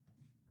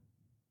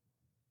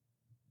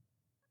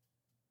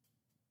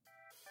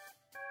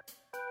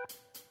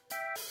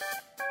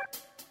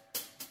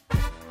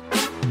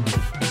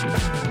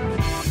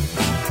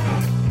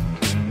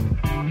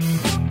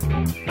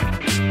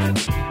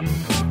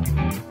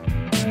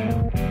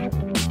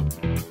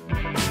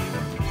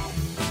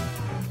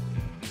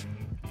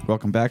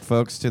Welcome back,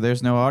 folks, to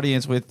There's No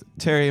Audience with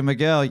Terry and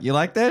Miguel. You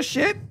like that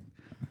shit?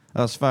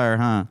 That was fire,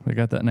 huh? We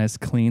got that nice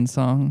clean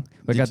song.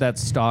 We got that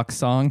stock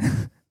song.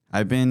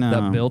 I've been...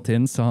 that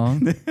built-in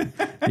song.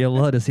 You'll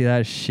love to see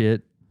that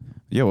shit.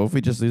 Yeah, what if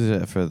we just lose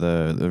it for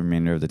the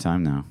remainder of the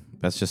time now?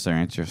 That's just our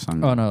intro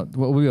song. Oh, no.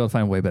 We'll be able to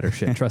find way better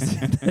shit.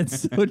 Trust me.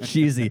 It's so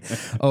cheesy.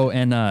 Oh,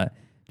 and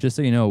just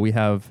so you know, we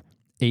have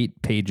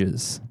 8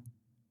 pages.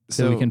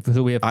 So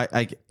we have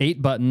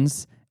 8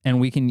 buttons, and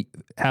we can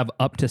have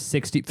up to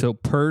 60. So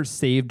per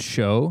saved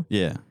show,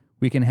 yeah,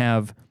 we can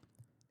have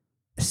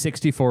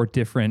 64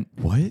 different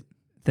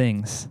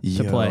things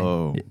to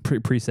play.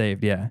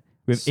 Pre-saved, yeah.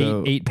 We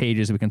have 8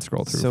 pages we can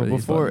scroll through.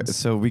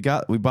 So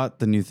we bought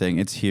the new thing.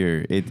 It's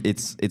here.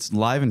 It's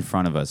live in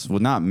front of us. Well,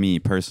 not me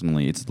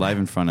personally. It's live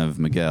in front of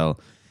Miguel,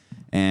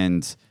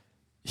 and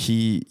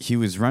he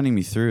was running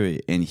me through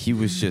it, and he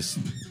was just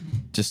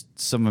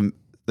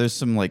there's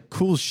some like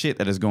cool shit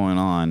that is going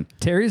on.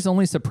 Terry's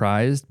only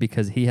surprised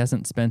because he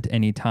hasn't spent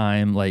any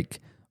time like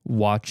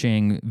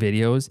watching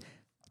videos.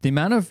 The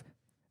amount of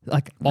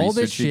like all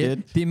research this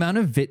shit, the amount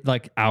of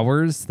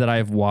hours that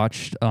I've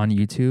watched on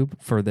YouTube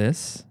for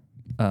this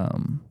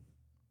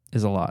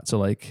is a lot. So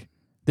like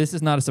this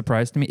is not a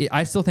surprise to me.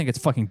 I still think it's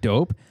fucking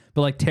dope,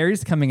 but like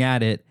Terry's coming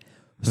at it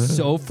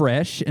so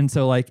fresh, and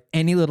so like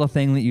any little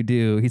thing that you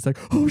do, he's like,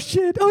 oh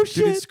shit. Dude,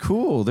 it's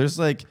cool.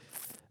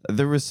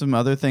 There was some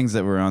other things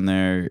that were on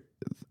there.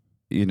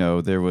 You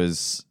know, there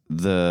was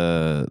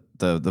the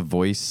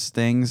voice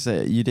things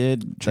that you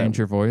did. Change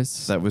your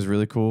voice. That was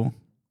really cool.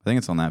 I think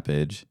it's on that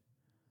page.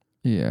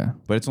 Yeah.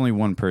 But it's only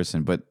one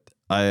person. But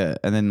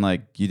and then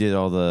like you did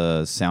all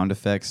the sound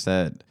effects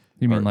that.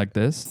 You mean like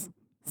this?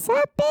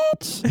 Sup,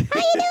 bitch? How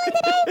you doing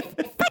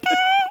today, fucker?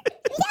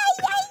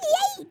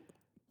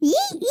 Yay,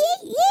 yay,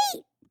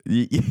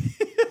 yay.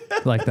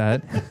 Yeet. Like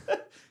that.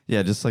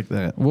 Yeah, just like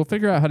that. We'll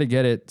figure out how to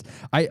get it.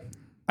 I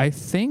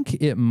think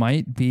it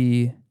might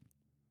be.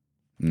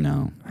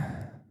 No.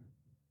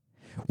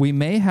 We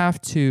may have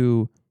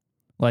to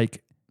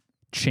like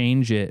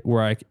change it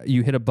where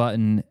you hit a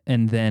button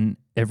and then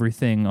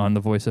everything on the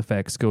voice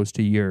effects goes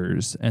to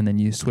yours, and then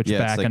you switch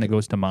back and it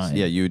goes to mine.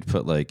 Yeah, you would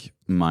put like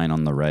mine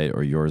on the right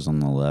or yours on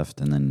the left,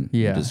 and then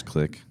you just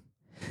click.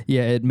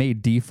 Yeah, it may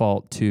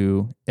default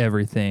to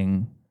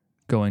everything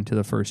going to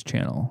the first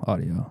channel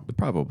audio.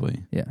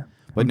 Probably. Yeah.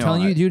 But I'm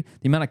telling you, dude,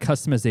 the amount of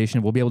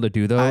customization we'll be able to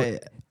do, though,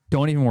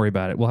 don't even worry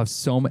about it. We'll have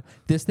so much.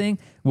 This thing,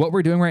 what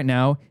we're doing right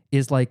now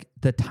is like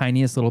the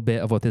tiniest little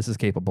bit of what this is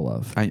capable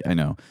of. I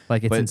know.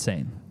 Like, it's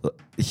insane.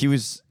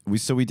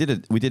 We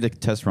did a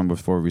test run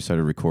before we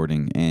started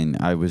recording, and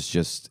I was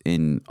just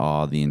in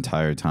awe the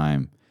entire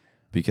time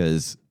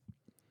because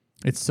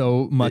it's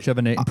so much of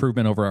an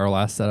improvement over our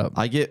last setup.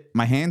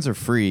 My hands are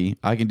free.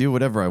 I can do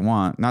whatever I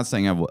want. Not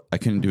saying I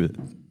couldn't do it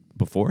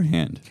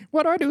beforehand.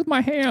 What do I do with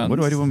my hands? What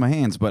do I do with my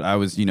hands? But I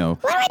was, What do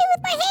I do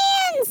with my hands?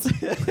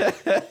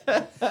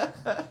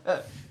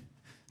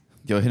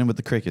 Go hit him with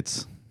the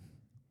crickets.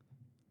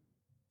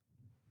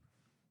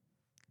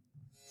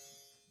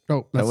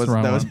 Oh, that's the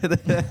wrong one.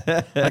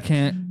 I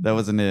can't. That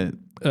wasn't it.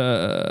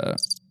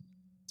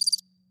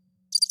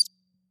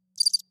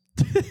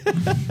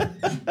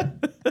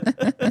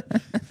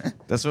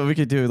 That's what we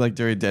could do like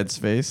during Dead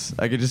Space.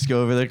 I could just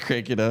go over there,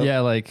 crank it up. Yeah,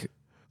 like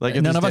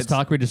none of us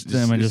talk. We just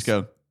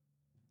go.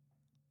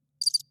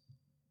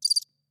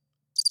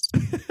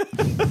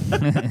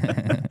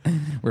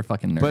 We're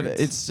fucking nerds. But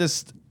it's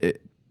just,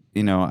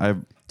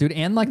 dude,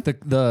 and like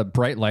the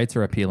bright lights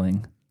are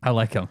appealing. I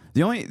like them.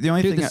 The only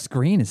dude, thing the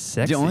screen is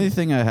sexy. The only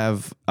thing I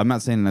have, I'm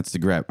not saying that's the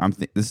grab.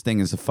 This thing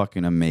is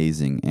fucking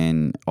amazing,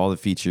 and all the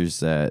features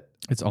that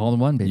it's all in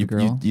one, baby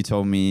girl. You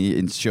told me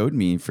and showed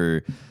me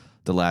for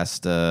the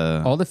last.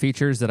 All the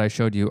features that I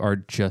showed you are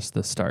just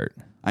the start.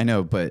 I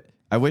know, but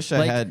I wish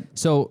I had.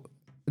 So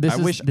this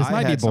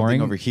might be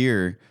boring over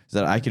here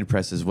that I could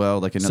press as well,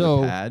 like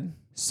another pad.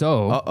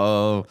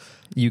 So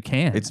you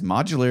can. It's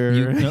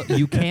modular.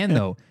 You can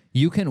though.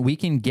 We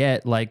can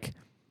get like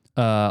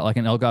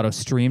an Elgato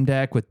Stream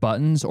Deck with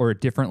buttons or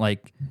different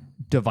like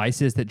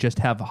devices that just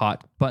have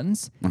hot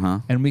buttons,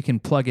 and we can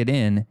plug it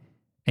in,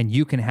 and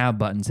you can have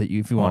buttons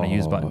if you want to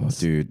use buttons.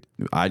 Dude,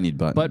 I need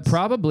buttons. But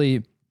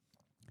probably,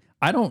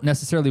 I don't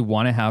necessarily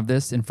want to have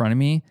this in front of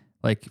me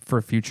like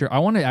for future. I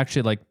want to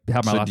actually like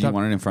have my laptop. Do you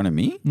want it in front of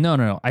me?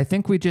 No. I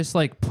think we just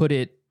like put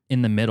it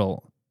in the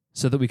middle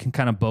so that we can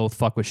kind of both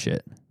fuck with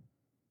shit.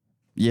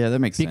 Yeah, that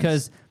makes sense.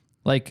 Because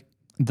like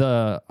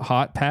the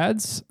hot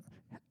pads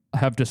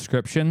have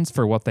descriptions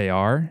for what they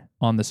are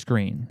on the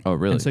screen. Oh,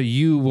 really? And so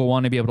you will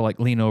want to be able to like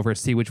lean over,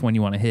 see which one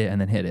you want to hit,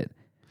 and then hit it.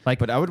 Like,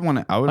 but I would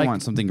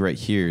want something right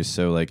here.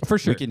 So like, for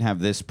sure, we can have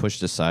this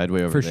pushed aside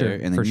way over there,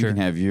 and then you can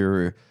have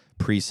your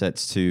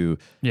presets to,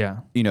 Yeah.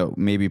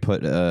 maybe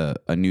put a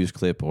news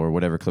clip or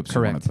whatever clips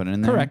you want Correct. to put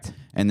in there. Correct.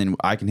 And then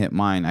I can hit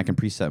mine. I can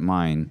preset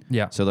mine.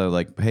 Yeah. So they're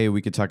like, hey, we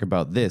could talk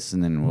about this,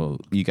 and then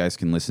you guys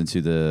can listen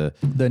to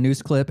the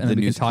news clip, and then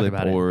we can news talk clip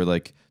about it. or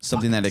like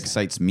something that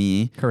excites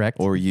me. Correct.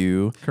 Or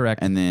you.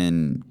 Correct. And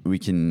then we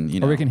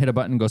can, Or we can hit a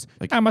button and goes,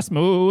 I'm a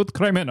smooth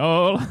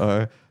criminal.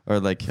 or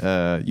like,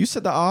 you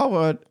said the R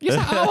word. You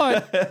said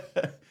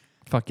what?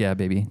 Fuck yeah,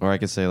 baby. Or I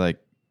could say like,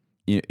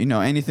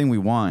 anything we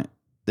want.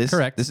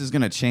 Correct. This is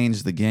gonna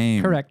change the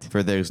game. Correct.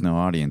 For there's no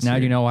audience. Now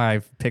here. you know why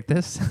I've picked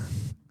this.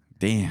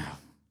 Damn.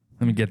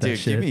 Let me get that Dude,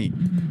 shit. give me.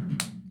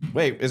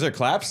 Wait, is there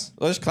claps?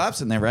 There's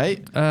claps in there,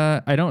 right?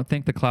 I don't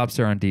think the claps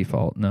are on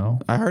default. No.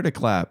 I heard a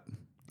clap.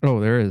 Oh,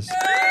 there is.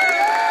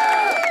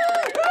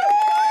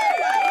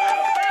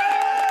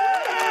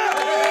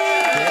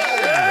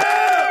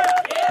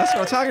 That's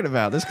what I'm talking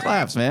about. There's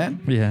claps,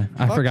 man. Yeah,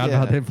 I Fuck forgot yeah.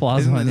 about the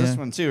applause Isn't one. there Yeah. this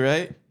one too,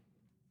 right?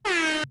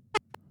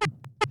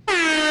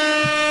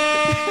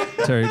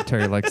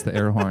 Terry likes the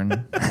air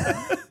horn.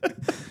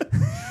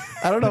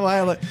 I don't know why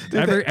I like.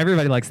 Dude,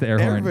 Everybody likes the air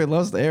everybody horn.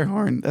 loves the air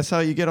horn. That's how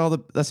you get all the.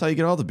 That's how you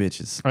get all the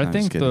bitches. I No,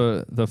 think just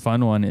kidding. the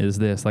fun one is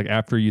this: like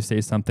after you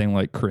say something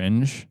like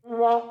cringe. Or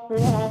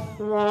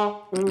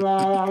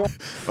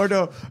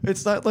no,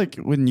 it's not like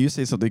when you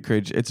say something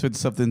cringe. It's when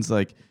something's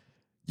like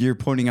you're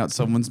pointing out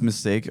someone's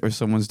mistake or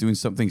someone's doing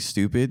something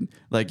stupid.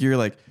 Like you're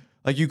like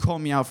you call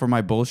me out for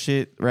my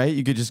bullshit, right?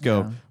 You could just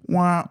go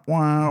wah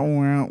wah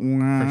wah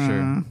wah. For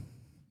sure.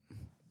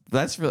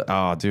 That's really.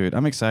 Oh, dude,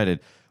 I'm excited.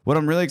 What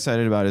I'm really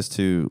excited about is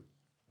to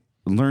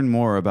learn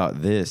more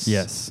about this.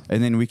 Yes.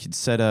 And then we could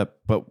set up,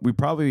 but we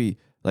probably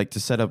like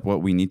to set up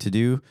what we need to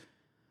do.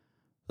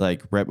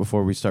 Like right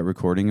before we start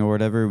recording or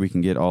whatever, we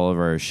can get all of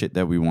our shit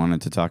that we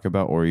wanted to talk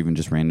about, or even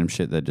just random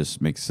shit that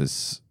just makes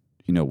us,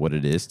 what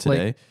it is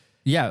today. Like,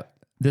 yeah,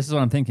 this is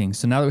what I'm thinking.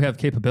 So now that we have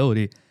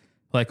capability,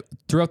 like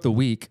throughout the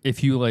week,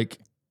 if you like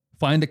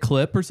find a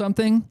clip or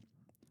something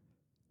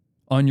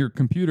on your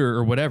computer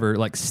or whatever,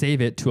 like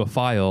save it to a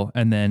file,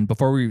 and then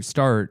before we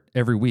start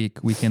every week,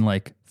 we can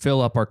like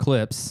fill up our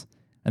clips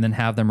and then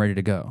have them ready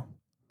to go.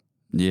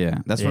 Yeah,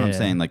 that's what I'm Yeah.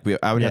 saying. Like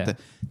I would have Yeah. to.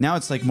 Now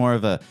it's like more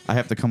of a. I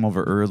have to come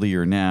over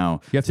earlier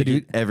now. You have to do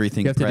get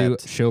everything. You have to do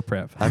prepped. show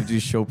prep. I have to do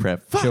show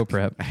prep. Show Fuck.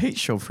 prep. I hate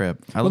show prep.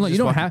 Well, no, you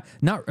don't have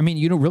not. I mean,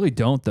 you don't really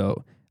don't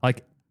though.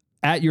 Like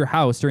at your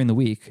house during the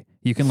week,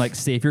 you can like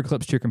save your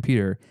clips to your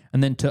computer,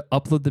 and then to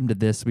upload them to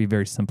this will be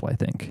very simple. I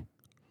think.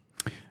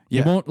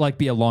 Yeah. It won't like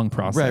be a long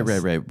process.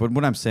 Right. But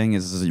what I'm saying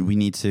is we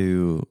need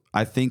to.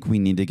 I think we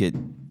need to get.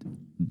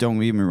 Don't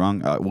get me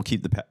wrong. We'll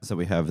keep the pads that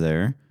we have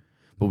there,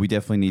 but we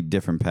definitely need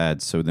different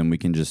pads. So then we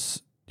can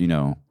just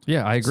Yeah,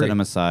 I agree. set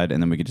them aside,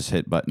 and then we can just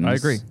hit buttons. I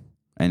agree.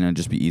 And it'll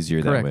just be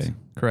easier Correct. that way.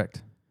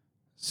 Correct.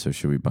 So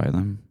should we buy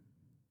them?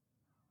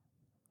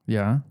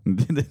 Yeah.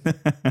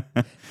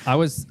 I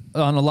was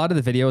on a lot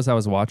of the videos I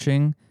was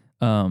watching.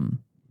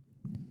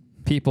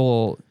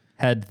 People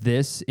had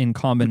this in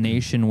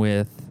combination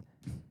with.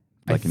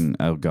 Like an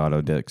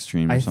Elgato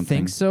Dextreme or I something.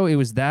 think so. It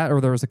was that, or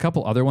there was a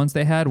couple other ones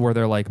they had where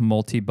they're like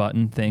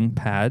multi-button thing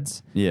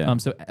pads. Yeah.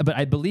 But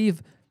I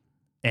believe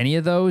any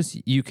of those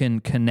you can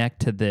connect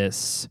to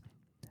this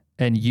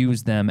and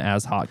use them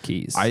as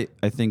hotkeys. I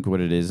think what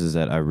it is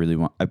that I really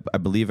want. I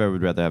believe I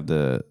would rather have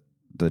the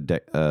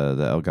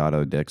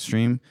Elgato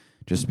Dextreme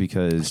just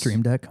because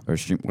Stream Deck. or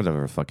Stream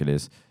whatever the fuck it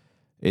is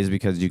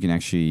because you can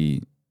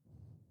actually,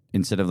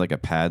 instead of like a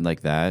pad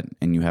like that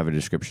and you have a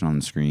description on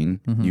the screen,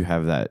 you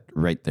have that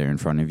right there in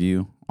front of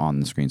you on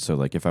the screen. So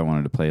like if I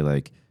wanted to play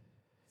like,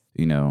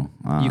 You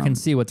can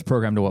see what's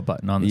programmed to what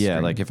button on the screen. yeah,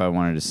 like if I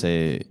wanted to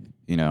say,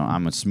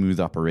 I'm a smooth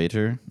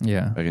operator,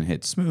 Yeah. I can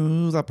hit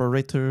smooth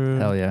operator.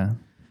 Hell yeah.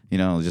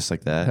 Just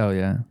like that. Hell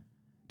yeah.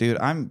 Dude,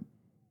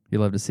 You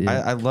love to see it.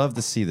 I love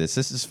to see this.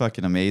 This is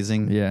fucking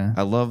amazing. Yeah.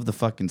 I love the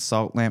fucking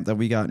salt lamp that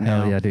we got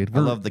now. Hell yeah, dude. I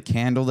love the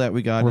candle that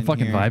we got. We're in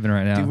fucking here. vibing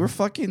right now. Dude, we're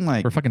fucking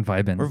like We're fucking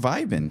vibing. we're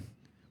vibing.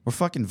 We're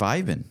fucking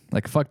vibing.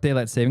 Like fuck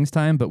daylight savings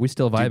time, but we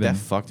still vibing. Dude, that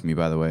fucked me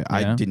by the way. I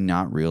Yeah? did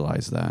not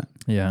realize that.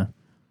 Yeah.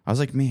 I was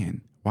like,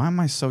 man, why am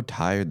I so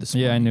tired this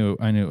Yeah, morning?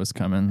 I knew it was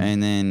coming.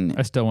 And then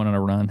I still went on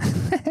a run.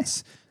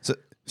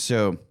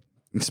 so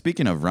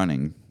speaking of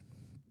running,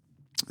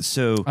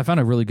 so I found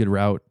a really good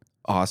route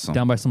awesome.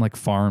 down by some like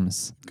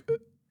farms.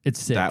 It's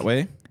sick. That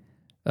way?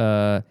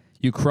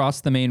 You cross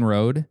the main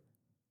road.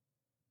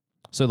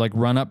 So like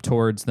run up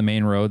towards the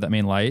main road, that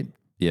main light,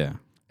 Yeah.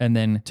 and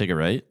then Take a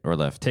right or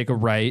left? take a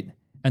right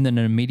and then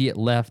an immediate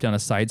left down a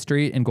side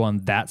street and go on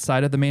that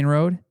side of the main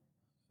road.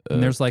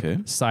 And there's like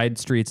Okay. side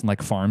streets and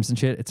like farms and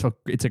shit.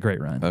 It's a great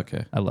run.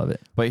 Okay. I love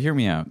it. But hear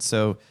me out.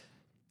 So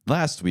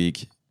last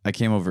week I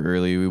came over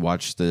early. We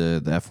watched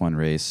the F1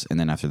 race, and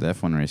then after the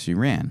F1 race, we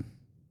ran.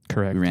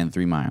 Correct. We ran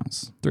 3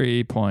 miles.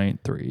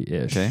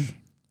 3.3-ish. Okay.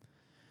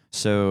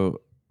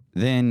 So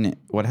then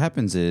what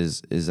happens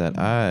is that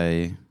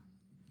I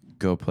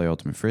go play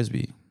Ultimate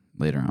Frisbee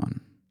later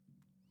on.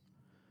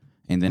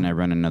 And then I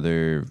run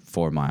another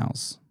 4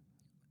 miles.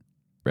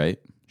 Right?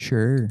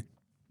 Sure.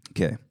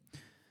 Okay.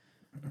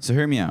 So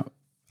hear me out.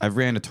 I've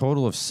ran a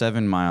total of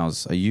 7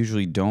 miles. I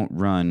usually don't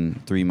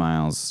run 3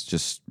 miles,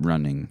 just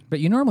running. But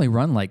you normally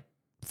run like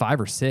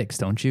 5 or 6,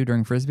 don't you,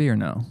 during Frisbee or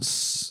no?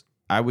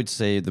 I would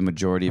say the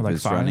majority of Like it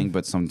is 5? running,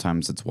 but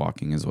sometimes it's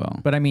walking as well.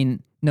 But I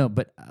mean, no,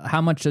 but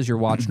how much does your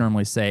watch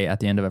normally say at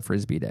the end of a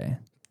Frisbee day?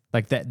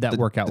 Like that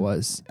workout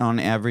was? On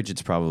average,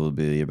 it's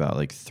probably about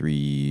like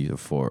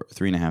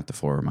 3.5 to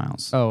 4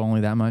 miles. Oh,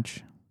 only that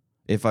much?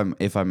 If I'm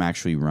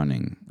actually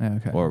running,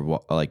 Okay.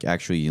 or like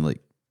actually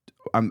like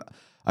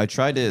I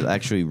try to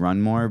actually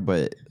run more,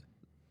 but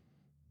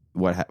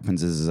what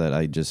happens is that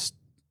I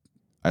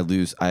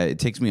lose. It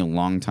takes me a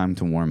long time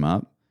to warm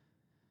up,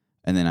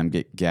 and then I'm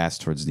get gas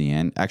towards the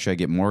end. Actually, I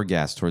get more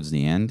gas towards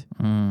the end.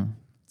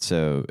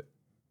 So,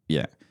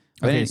 yeah.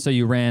 But Okay, so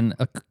you ran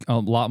a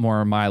lot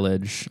more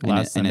mileage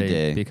last in a Sunday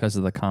day. because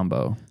of the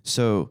combo.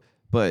 So,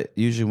 but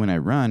usually when I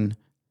run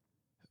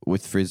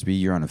with Frisbee,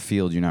 you're on a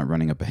field. You're not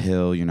running up a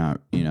hill. You're not,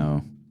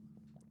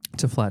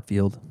 It's a flat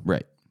field.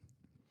 right.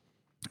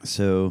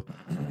 So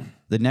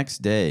the next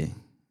day,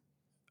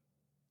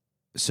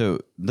 so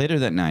later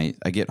that night,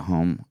 I get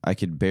home. I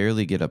could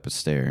barely get up a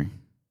stair.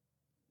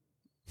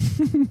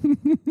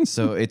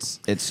 So it's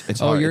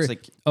hard. It's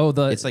like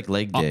it's like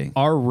leg day.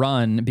 Our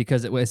run,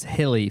 because it was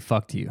hilly,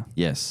 fucked you.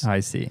 Yes.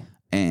 I see.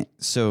 And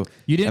so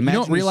You don't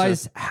imagine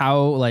realize how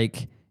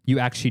like you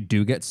actually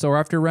do get sore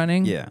after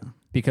running. yeah.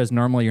 Because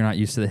normally you're not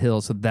used to the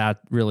hills, so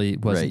that really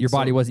wasn't Right. your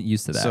body So- wasn't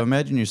used to that. So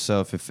imagine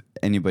yourself, if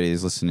anybody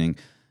is listening,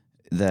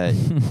 that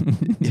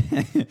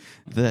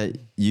that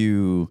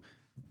you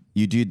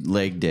do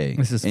leg day.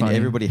 This is and funny.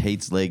 everybody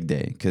hates leg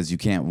day because you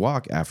can't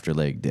walk after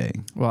leg day.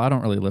 Well, I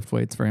don't really lift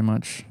weights very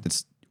much.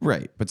 It's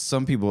right, but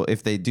some people,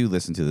 if they do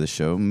listen to this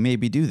show,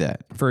 maybe do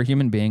that. For a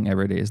human being,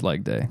 every day is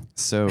leg day.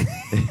 So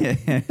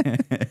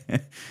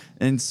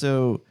and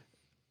so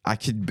I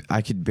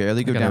could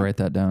barely go I gotta down. write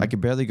that down. I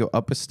could barely go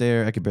up a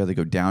stair. I could barely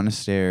go down a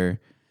stair.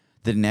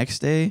 The next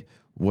day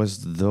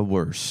was the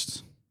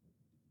worst.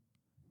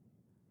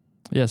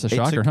 Yeah, it's a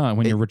shocker, took- huh?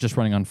 When you're just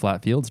running on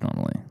flat fields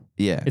normally.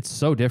 Yeah. It's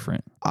so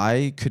different.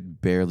 I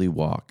could barely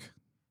walk.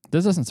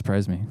 This doesn't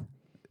surprise me.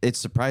 It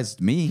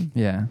surprised me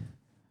Yeah.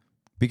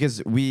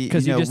 because we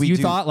Because you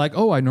thought like,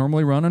 oh, I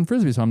normally run on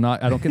Frisbee, so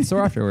I don't get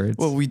sore afterwards.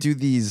 well, we do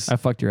these I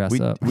fucked your ass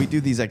up. we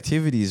do these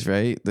activities,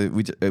 right?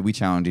 That we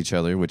challenge each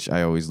other, which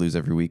I always lose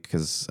every week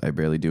because I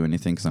barely do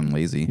anything because I'm You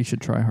lazy.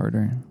 should try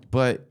harder.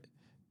 But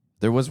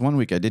there was one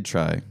week I did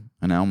try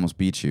and I almost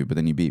beat you, but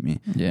then you beat me.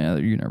 Yeah,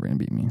 you're never gonna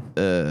beat me.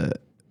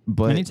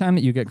 But Anytime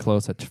that you get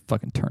close, I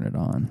fucking turn it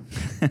on.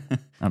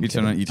 I'm you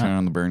turn kidding.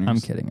 on the burners. I'm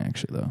kidding,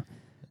 actually, though.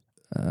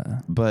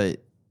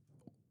 But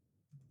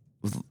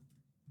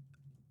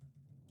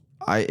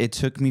it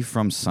took me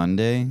from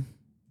Sunday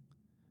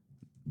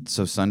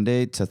to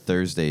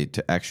Thursday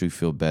to actually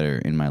feel better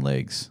in my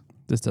legs,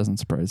 This doesn't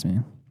surprise me.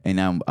 and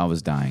now I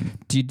was dying.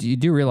 You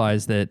do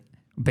realize that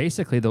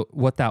basically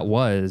what that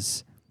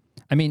was?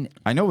 I mean,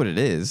 I know what it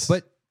is,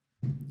 but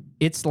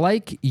it's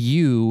like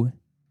you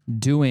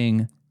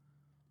doing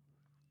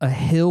a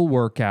hill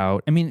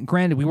workout. I mean,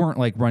 granted, we weren't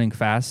like running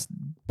fast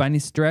by any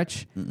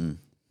stretch.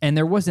 And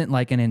there wasn't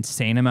like an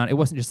insane amount. It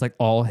wasn't just like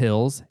all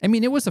hills. I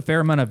mean, it was a fair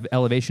amount of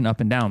elevation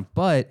up and down.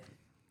 But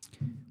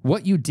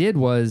what you did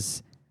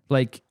was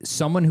like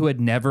someone who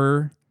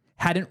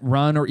hadn't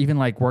run or even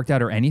like worked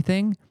out or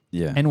anything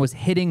yeah. and was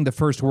hitting the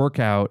first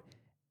workout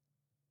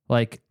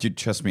like Dude,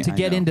 trust me, to I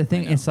get know, into I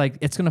things. know. It's like,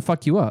 it's going to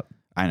fuck you up.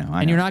 I know,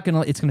 And you're not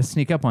going to, it's going to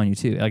sneak up on you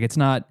too. Like it's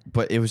not.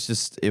 But it was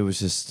just, I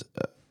was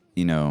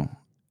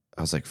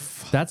like,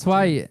 fuck. That's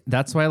why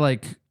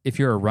like if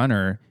you're a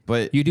runner,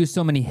 But you do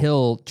so many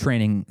hill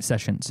training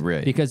sessions.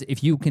 Right. Because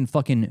if you can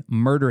fucking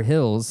murder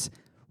hills,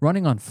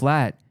 running on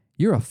flat,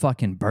 you're a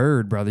fucking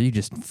bird, brother. You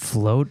just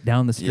float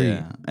down the street.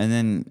 yeah, and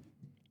then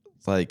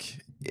like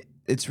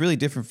it's really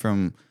different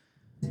from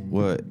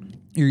what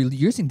You're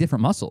using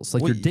different muscles.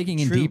 Like Well, you're digging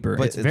in true, deeper.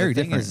 But It's very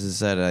the thing different. is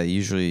that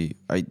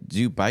I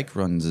do bike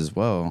runs as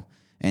well,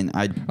 and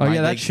Oh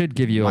yeah, that should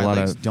give you a my lot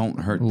legs of don't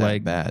hurt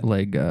leg that bad.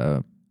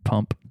 leg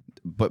pump.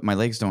 But my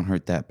legs don't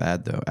hurt that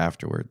bad though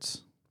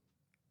afterwards.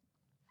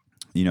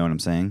 You know what I'm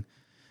saying?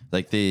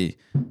 Like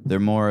they're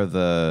more of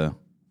the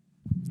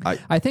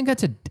I think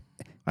that's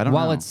I don't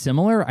while know. it's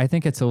similar, I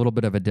think it's a little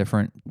bit of a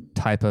different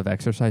type of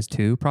exercise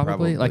too,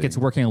 probably. Like Probably. it's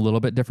working a little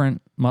bit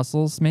different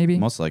muscles, maybe.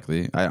 most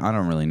likely. I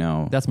don't really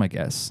know. That's my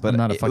guess. but I'm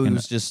not a it fucking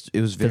was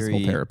physical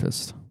very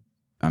therapist.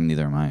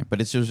 neither am I.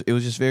 But it's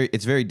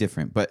very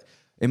different. But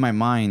in my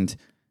mind,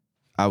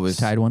 I was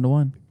Tied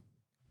 1-to-1.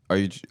 Are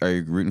you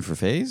rooting for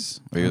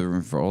FaZe? Or are you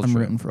rooting for Ultra? I'm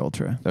rooting for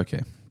Ultra.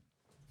 Okay.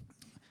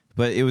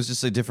 But it was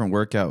just a different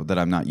workout that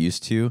I'm not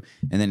used to.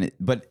 And then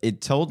but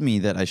it told me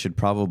that I should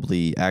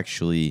probably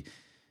actually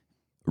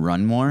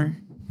run more.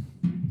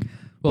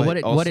 Well, But what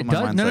it also my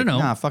does? mind's No, like, no.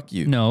 Nah, fuck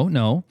you.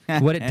 No.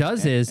 What it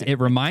does is it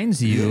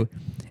reminds you.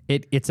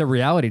 It's a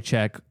reality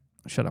check.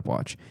 Shut up,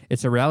 watch.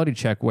 It's a reality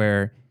check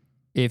where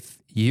if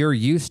you're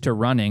used to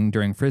running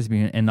during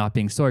Frisbee and not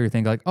being sore, you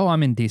think like, oh,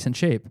 I'm in decent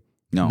shape.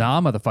 No.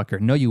 Nah, motherfucker.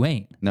 No, you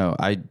ain't. No,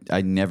 I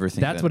never think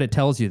That's that, what it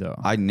tells you, though.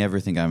 I never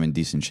think I'm in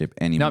decent shape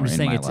anymore No, I'm just in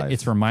saying my it's life.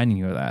 it's reminding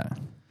you of that.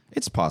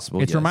 It's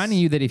possible. It's yes. reminding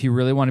you that if you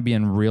really want to be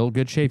in real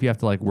good shape, you have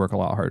to like work a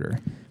lot harder.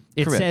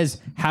 It Correct.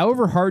 says,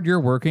 however hard you're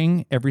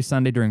working every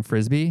Sunday during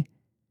Frisbee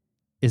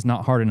is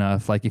not hard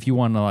enough. Like if you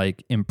want to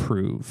like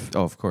improve,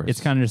 Oh, of course. it's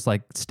kind of just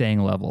like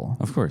staying level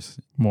Of course.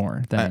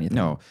 more than anything.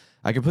 No,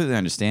 I completely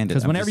understand it.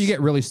 Because whenever you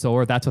get really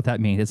sore, that's what that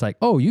means. It's like,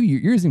 oh, you're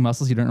using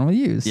muscles you don't normally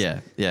use.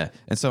 Yeah, yeah.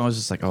 And so I was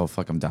just like, oh,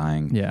 fuck, I'm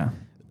dying. Yeah.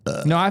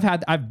 No,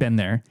 I've been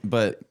there.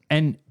 But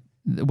And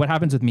what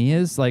happens with me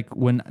is like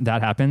when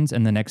that happens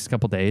in the next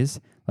couple days,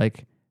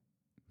 like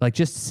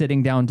just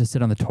sitting down to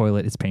sit on the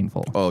toilet is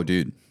painful. oh,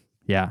 dude.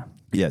 Yeah.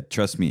 Yeah,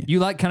 trust me. You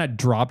like kind of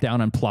drop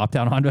down and plop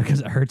down onto it because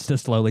it hurts to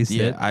slowly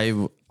sit.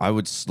 Yeah, I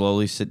would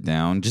slowly sit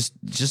down, just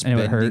And it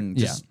would bending,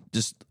 hurt?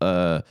 just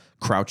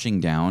crouching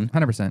down,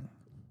 100%.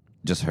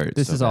 just hurts.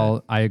 This so is bad.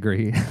 all, I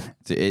agree.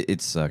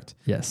 It sucked.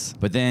 Yes.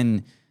 But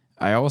then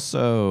I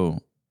also,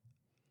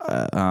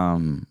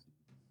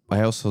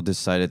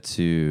 decided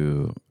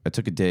to. I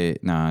took a day.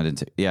 No, I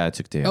didn't. I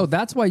took a day. Oh, off.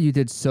 that's why you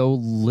did so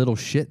little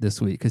shit this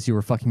week because you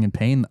were fucking in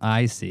pain.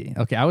 I see.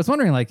 Okay. I was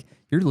wondering, like,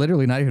 you're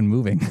literally not even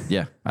moving.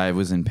 Yeah, I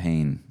was in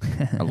pain,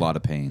 a lot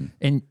of pain.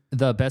 And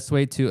the best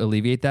way to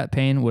alleviate that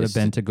pain would have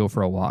been to go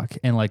for a walk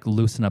and like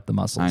loosen up the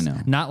muscles. I know.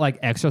 Not like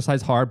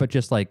exercise hard, but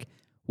just like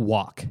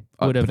walk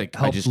would have But I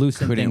helped just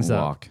loosen couldn't things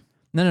walk. up.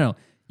 No.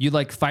 You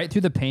like fight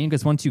through the pain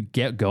because once you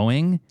get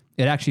going,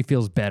 it actually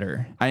feels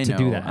better I to know.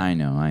 do that. I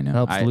know.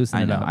 Helps loosen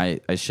I it know. up.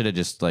 I should have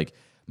just like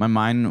my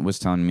mind was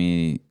telling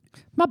me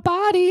My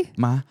body.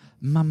 my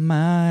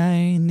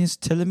mind is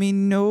telling me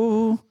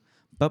no,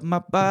 but my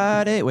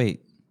body.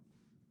 Wait,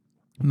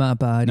 My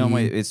body. no,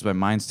 wait. It's my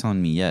mind's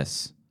telling me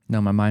yes. No,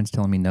 my mind's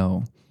telling me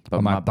no.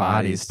 But my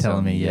body's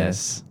telling me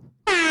yes.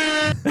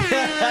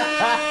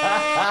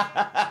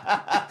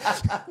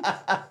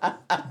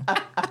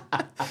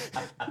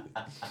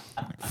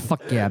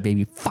 Fuck yeah,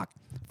 baby. Fuck.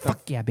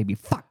 Fuck yeah, baby.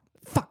 Fuck.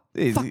 Fuck.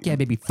 Fuck yeah,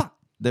 baby. Fuck.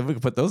 Then we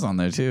could put those on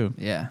there too.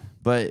 Yeah.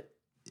 But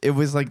it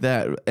was like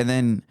that, and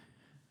then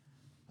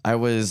I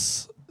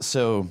was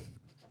so.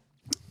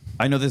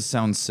 I know this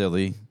sounds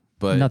silly,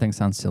 but Nothing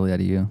sounds silly out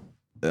of you.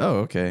 oh,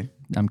 okay.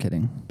 I'm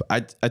kidding. I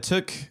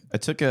took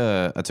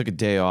a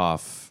day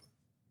off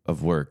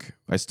of work.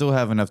 I still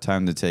have enough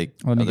time to take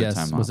Let me other guess.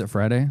 time Was off. it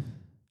Friday?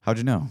 How'd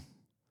you know?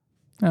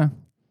 Yeah.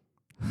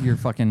 Your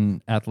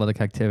fucking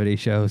athletic activity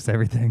shows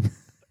everything.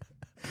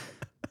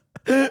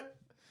 I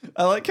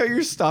like how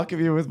you're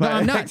stalking me with No,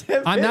 I'm not.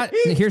 I'm not.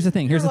 Here's the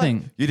thing. Here's the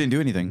thing. You didn't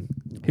do anything.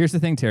 Here's the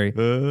thing, Terry.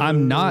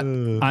 I'm not.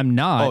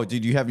 Oh,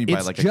 dude, you have me by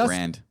It's like just, a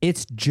grand.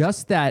 It's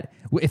just that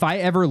if I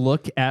ever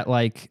look at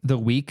like the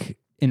week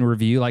in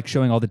review, like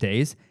showing all the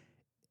days,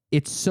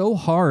 it's so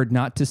hard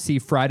not to see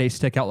Friday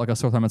stick out like a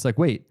sore thumb. It's like,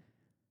 wait,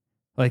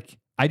 like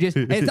I'm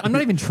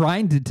not even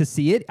trying to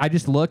see it. I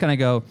just look and I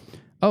go,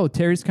 oh,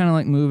 Terry's kind of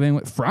like moving.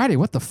 Friday,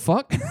 what the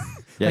fuck?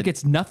 Yeah. Like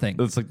it's nothing.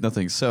 It's like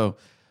nothing. So,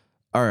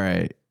 all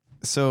right.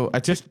 So I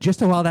took.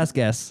 Just a wild ass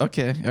guess.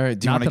 Okay. All right.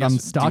 Do you Not want to that I'm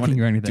guess? stalking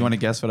or anything. Do you want to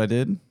guess what I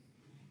did?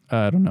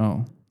 I don't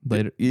know.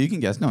 Later, You can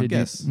guess. No, did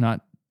guess. you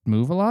not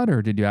move a lot,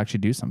 or did you actually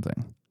do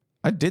something?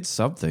 I did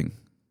something.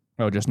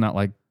 Oh, just not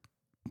like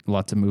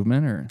lots of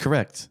movement, or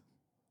Correct.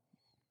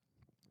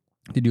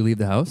 did you leave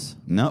the house?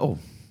 No.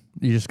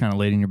 You just kind of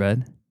laid in your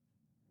bed.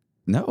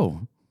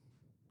 No.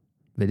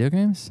 Video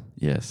games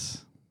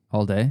Yes.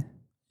 all day.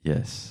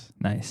 Yes.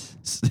 Nice.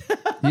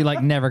 You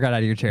like never got out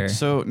of your chair.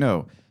 So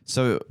no.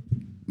 So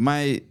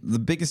the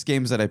biggest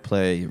games that I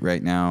play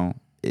right now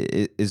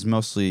is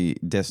mostly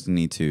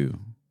Destiny 2.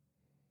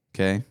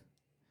 Okay.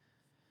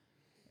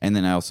 And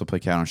then I also play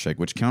Counter-Strike,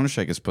 which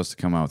Counter-Strike is supposed to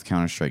come out with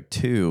Counter-Strike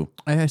 2.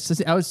 I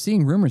was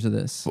seeing rumors of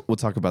this. We'll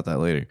talk about that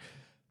later.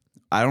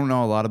 I don't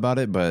know a lot about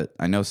it, but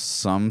I know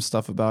some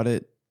stuff about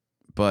it.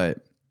 But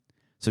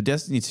so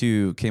Destiny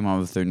 2 came out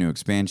with their new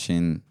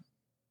expansion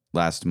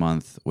last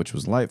month, which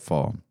was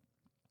Lightfall.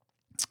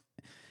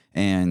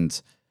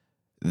 And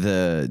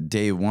the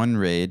day one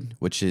raid,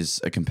 which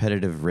is a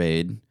competitive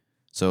raid,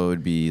 so it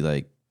would be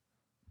like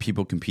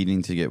people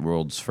competing to get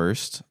worlds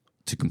first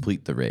to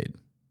complete the raid.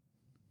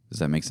 Does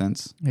that make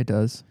sense? It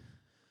does.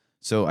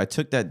 So I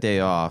took that day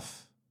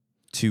off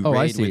to Oh,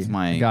 I raid see. with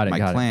my Got it.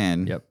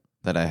 clan Yep.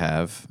 that I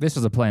have. This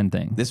was a planned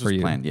thing. This for was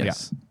you. planned, Yeah.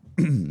 yes.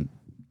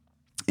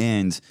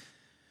 And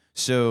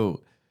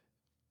so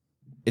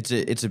it's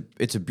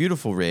a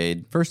beautiful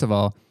raid. First of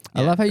all,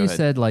 I Yeah, love how go you ahead.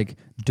 said like,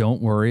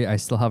 "Don't worry, I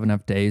still have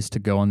enough days to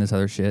go on this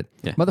other shit."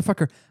 Yeah.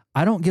 Motherfucker,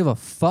 I don't give a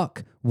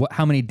fuck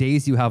how many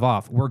days you have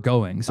off. We're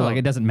going, so like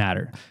it doesn't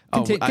matter.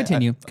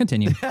 Continue.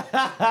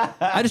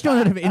 I just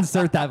wanted to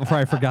insert that before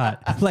I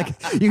forgot. Like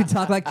you can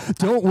talk like,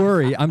 "Don't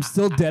worry, I'm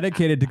still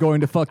dedicated to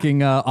going to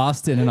fucking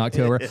Austin in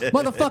October."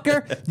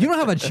 Motherfucker, you don't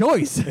have a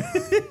choice.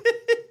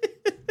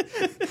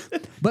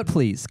 But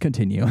please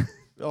continue.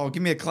 Oh,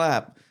 give me a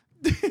clap.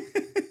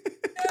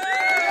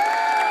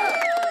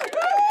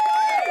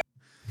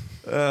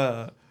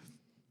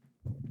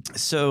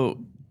 So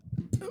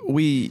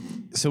we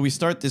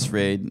start this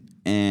raid,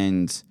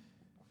 and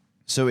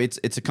so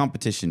it's a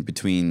competition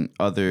between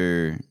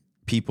other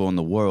people in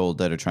the world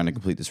that are trying to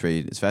complete this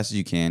raid as fast as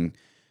you can.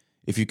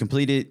 If you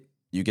complete it,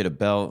 you get a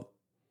belt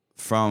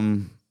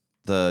from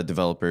the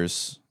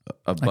developers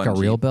of Like Bungie, a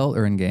real belt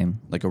or in game?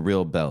 like a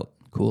real belt.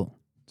 Cool.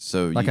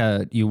 So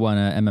Like you won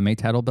a MMA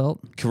title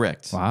belt?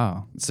 correct.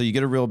 Wow. So you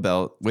get a real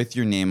belt with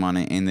your name on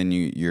it, and then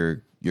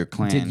your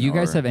clan. Did you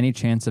guys or- have any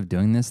chance of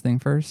doing this thing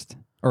first?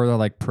 Or are there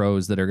like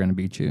pros that are going to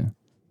beat you?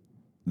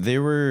 They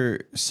were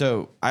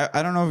so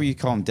I don't know if you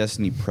call them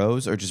Destiny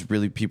pros or just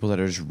really people that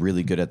are just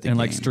really good at the And game.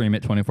 like stream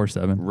it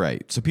 24/7?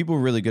 Right. So people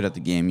were really good at the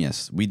game.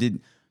 Yes, we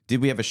did.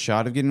 Did we have a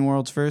shot of getting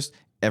worlds first?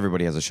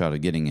 Everybody has a shot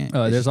of getting it.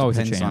 Oh, It there's just always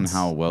a depends chance. on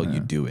how well you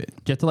do it.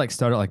 Do you have to like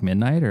start at like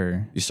midnight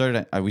or We started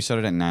at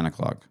 9:00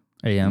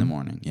 in the AM?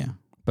 morning. Yeah,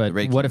 But the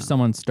raid what came if out.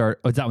 someone start?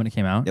 Oh, is that when it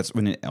came out? That's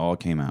when it all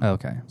came out. Oh,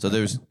 okay. So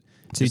there's.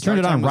 So you turned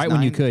it on right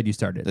when you could. You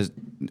started.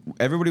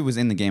 Everybody was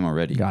in the game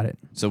already. Got it.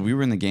 So we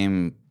were in the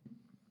game,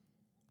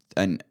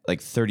 and like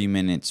 30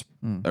 minutes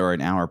or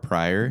an hour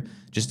prior,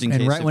 just in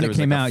And case. right if when there it was,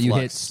 came like, a out, you hit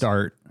flux.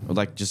 start. Or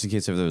like just in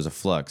case if there was a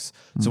flux.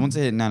 So once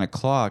it hit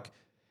 9:00,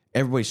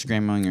 everybody's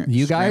scrambling.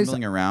 You guys-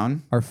 scrambling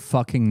around. Are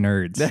fucking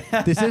nerds.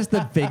 This is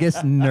the biggest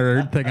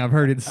nerd thing I've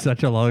heard in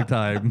such a long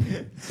time.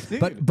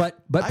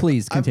 But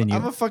please continue.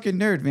 I'm a fucking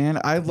nerd, man.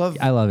 I love.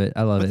 I love it.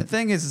 I love But the it.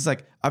 thing is, it's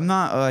like I'm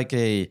not like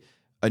a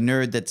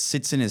nerd that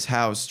sits in his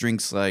house,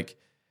 drinks like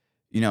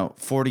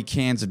 40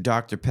 cans of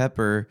Dr.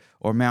 Pepper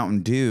or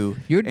Mountain Dew,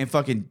 and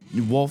fucking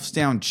wolfs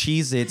down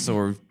Cheez-Its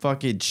or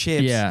fucking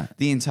chips Yeah.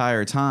 the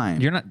entire time.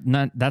 You're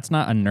not. That's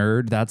not a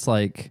nerd. That's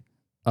like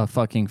a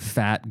fucking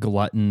fat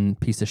glutton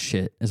piece of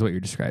shit. Is what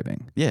you're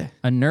describing. Yeah,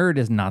 A nerd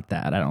is not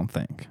that. I don't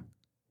think.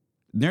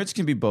 nerds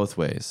can be both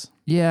ways.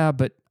 Yeah,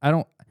 but I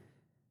don't.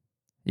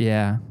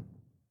 Yeah,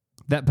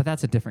 but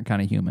that's a different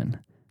kind of human.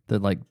 The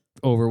like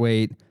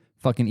overweight,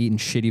 fucking eating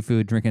shitty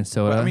food, drinking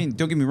soda. But, I mean,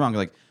 don't get me wrong.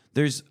 Like,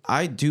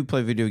 I do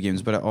play video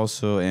games, but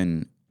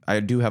I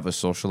do have a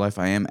social life.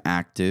 I am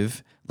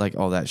active, like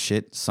all that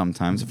shit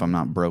sometimes if I'm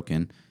not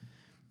broken.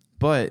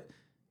 But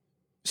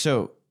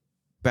so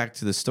back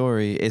to the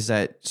story is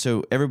that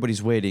so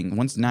everybody's waiting.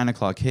 Once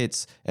 9:00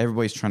 hits,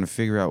 everybody's trying to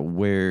figure out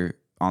where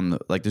on the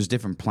there's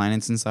different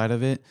planets inside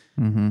of it.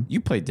 Mm-hmm.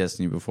 You played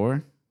Destiny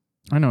before.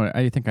 I know.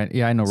 I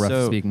know. Rough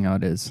So- speaking how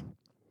it is.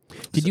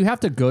 Did you have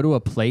to go to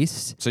a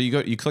place? So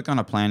you click on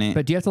a planet.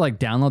 But do you have to like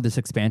download this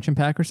expansion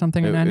pack or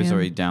something? it at 9 was a.m.?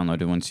 already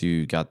downloaded once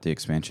you got the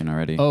expansion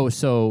already. Oh,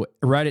 so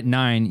right at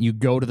 9, you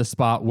go to the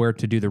spot where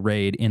to do the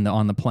raid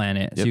on the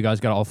planet. So Yep. you guys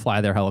got to all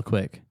fly there hella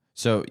quick.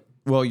 So,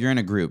 well, you're in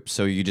a group,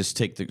 so you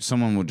just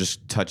someone will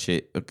just touch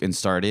it and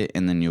start it,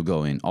 and then you'll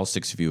go in. All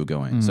 6 of you will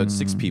go in. So it's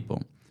 6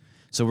 people.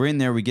 So we're in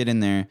there. We get in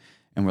there,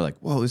 and we're like,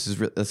 "Whoa, this is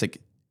that's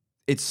like,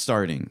 it's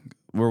starting."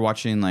 We're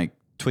watching like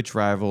Twitch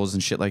Rivals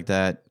and shit like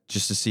that,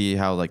 just to see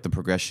how like the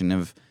progression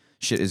of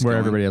shit is Where going.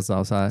 everybody else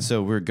outside.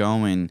 So we're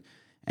going,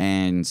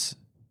 and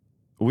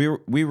we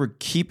were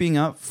keeping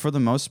up for the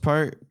most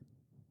part,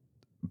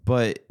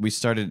 but we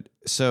started.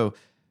 So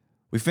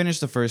we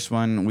finished the first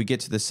one. We get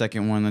to the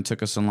second one. It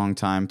took us a long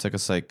time. Took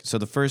us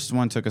the first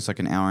one took us like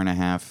an hour and a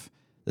half.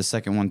 The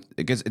second one,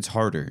 it's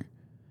harder.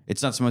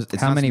 It's not so much.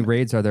 It's How not many so,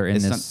 raids are there in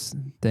it's this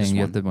thing just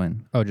you have to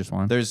win? Oh, just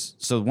one. There's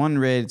one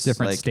raid.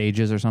 Different like,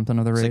 stages or something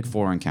of the it's raid? like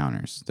 4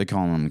 encounters. They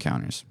call them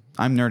encounters.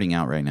 I'm nerding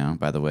out right now,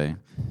 by the way.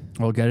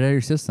 Well, get it out of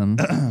your system.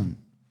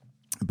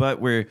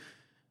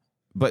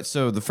 But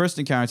so the first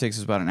encounter takes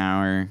us about an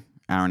hour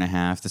and a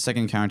half. The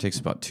second encounter takes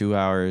about 2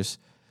 hours.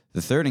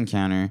 The third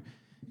encounter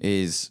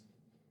is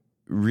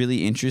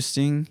really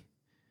interesting.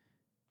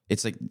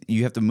 It's like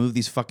you have to move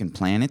these fucking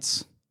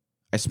planets.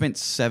 I spent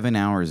 7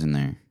 hours in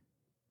there.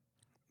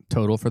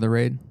 Total for the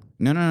raid?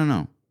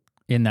 No.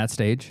 In that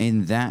stage?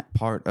 In that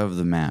part of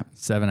the map.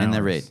 7 hours. In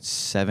the raid.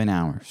 7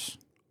 hours.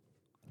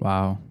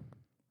 Wow.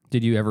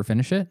 Did you ever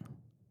finish it?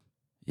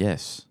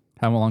 Yes.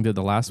 How long did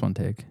the last one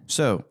take?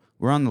 So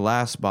we're on the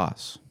last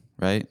boss,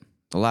 right?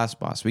 The last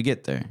boss. We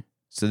get there.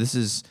 So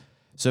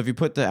if you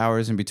put the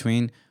hours in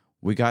between,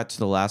 we got to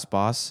the last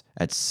boss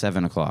at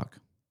 7:00.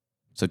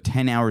 So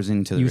 10 hours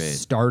into the You raid.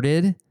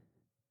 started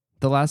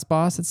the last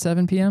boss at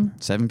 7 p.m.?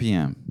 7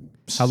 p.m.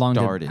 How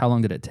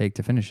long did it take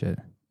to finish it?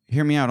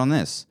 Hear me out on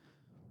this.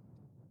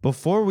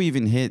 Before we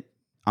even hit,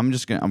 we're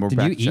Did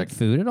back you eat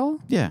food at all?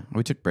 Yeah,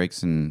 we took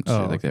breaks and shit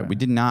like okay. that. We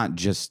did not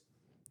just.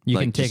 You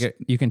Like,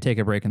 can take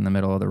a break in the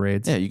middle of the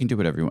raids Yeah, you can do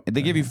whatever you want.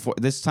 They give you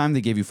this time.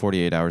 They gave you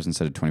 48 hours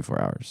instead of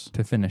 24 hours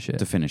to finish it.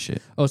 to finish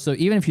it. Oh, so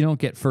even if you don't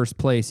get first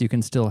place, you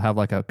can still have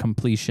like a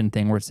completion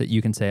thing where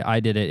you can say, I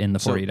did it in the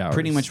 48 hours.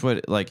 Pretty much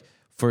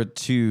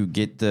to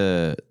get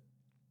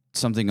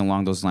something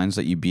along those lines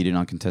that you beat it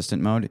on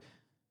contestant mode,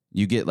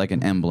 you get like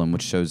an emblem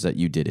which shows that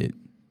you did it,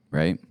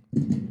 right?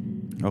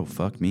 Oh,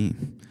 fuck me.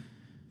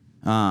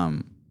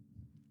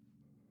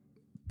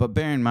 But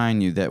bear in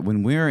mind that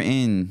when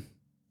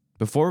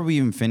before we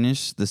even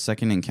finished the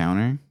second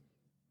encounter,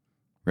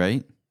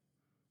 right?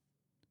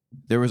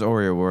 There was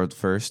Oreo World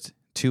first,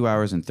 2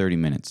 hours and 30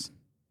 minutes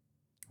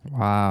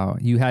Wow.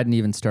 You hadn't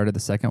even started the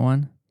second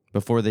one?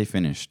 before they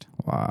finished.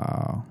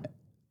 Wow.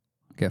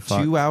 Get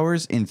fucked. 2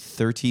 hours and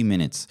 30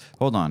 minutes.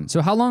 Hold on.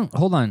 So hold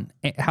on.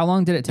 How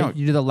long did it take No.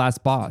 you to the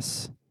last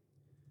boss?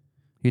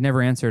 You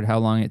never answered how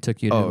long it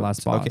took you to the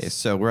last boss. Okay,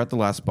 so we're at the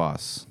last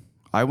boss.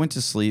 I went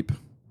to sleep.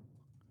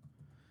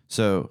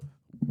 So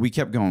we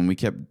kept going. We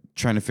kept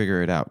trying to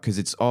figure it out because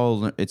it's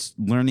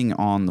learning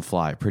on the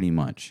fly pretty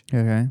much.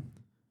 Okay.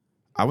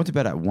 I went to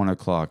bed at 1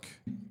 o'clock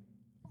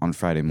on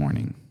Friday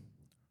morning.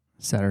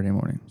 Saturday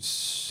morning.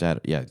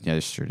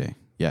 Yesterday.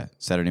 Yeah,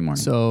 Saturday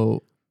morning.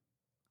 So,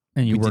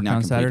 and you We did worked not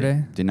on complete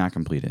Saturday? it. Did not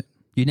complete it.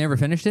 You never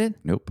finished it?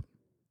 Nope.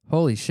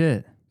 Holy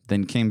shit.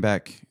 Then came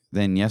back.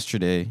 Then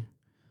yesterday,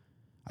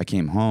 I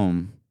came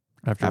home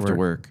after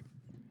work,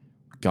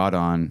 got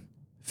on,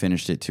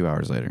 finished it 2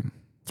 hours later.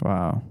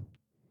 Wow.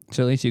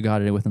 So at least you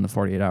got it within the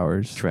 48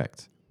 hours.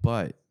 Correct.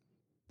 But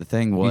the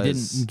thing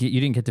was,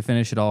 You didn't get to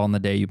finish it all on the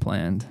day you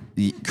planned.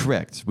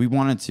 Correct. We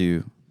wanted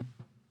to,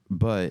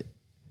 but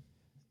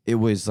it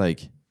was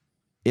like,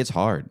 it's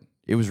hard.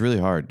 It was really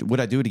hard. Would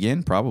I do it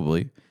again?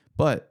 Probably.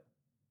 But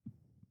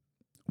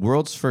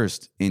world's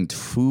first in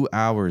 2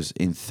 hours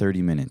and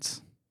 30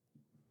 minutes.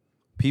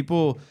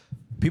 People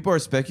are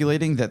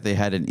speculating that they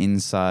had an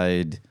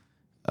inside,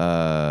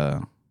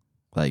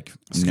 like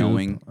Scoop,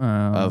 knowing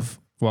of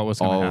what was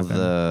going to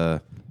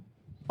happen.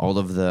 all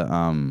of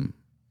the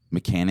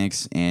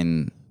mechanics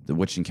and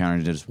which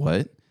encounter does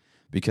what,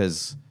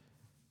 because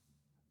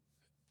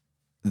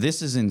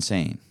this is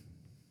insane.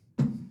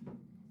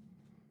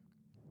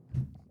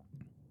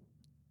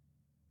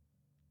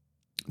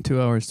 Two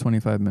hours,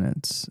 25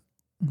 minutes.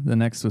 The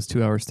next was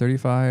 2 hours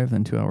 35,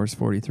 then 2 hours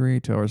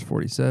 43, 2 hours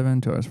 47,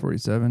 2 hours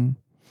 47.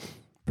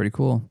 Pretty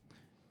cool.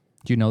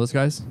 Do you know those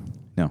guys?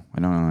 No,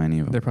 I don't know any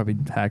of them. They're probably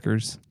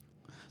hackers,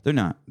 They're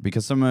not,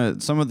 because some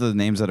of the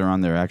names that are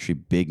on there are actually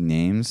big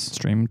names,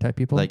 stream type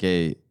people. like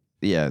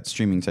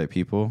streaming type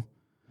people.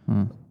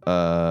 Hmm.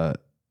 Hold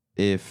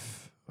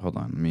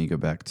on, let me go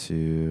back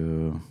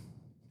to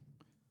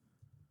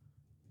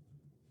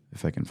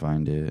if I can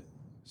find it.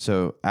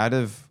 So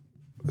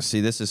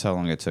this is how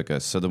long it took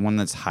us. So the one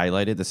that's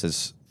highlighted, this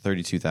is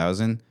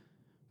 32,000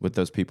 with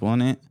those people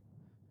in it.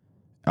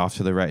 Off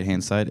to the right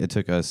hand side, it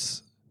took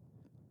us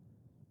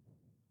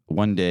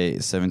one day,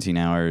 17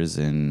 hours,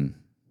 and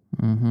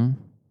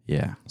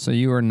yeah. So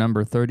you were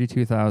number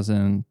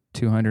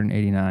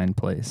 32,289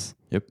 place.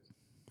 Yep.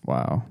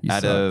 Wow. You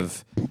suck.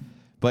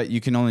 But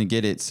you can only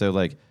get it so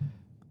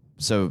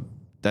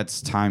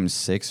that's times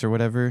 6 or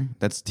whatever.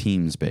 That's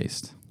teams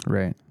based.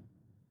 Right.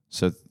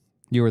 So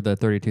You were the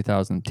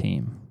 32,000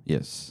 team.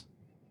 yes,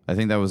 I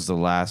think that was the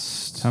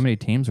last. How many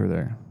teams were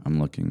there? I'm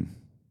looking.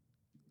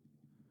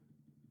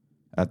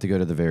 I have to go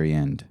to the very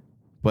end,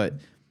 but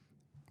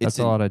That's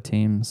a lot of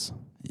teams.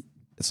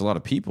 It's a lot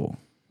of people.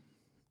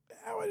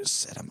 Ow, I just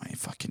sat on my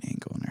fucking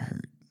ankle and it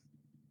hurt.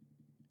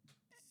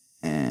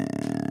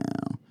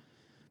 Ow.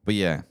 But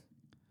yeah,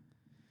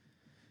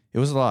 it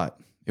was a lot.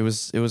 It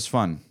was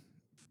fun.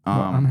 Well,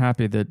 I'm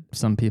happy that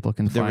some people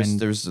can There find.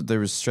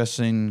 was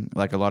stressing,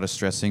 like a lot of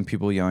stressing,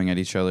 people yelling at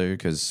each other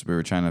because we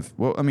were trying to.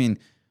 Well, I mean,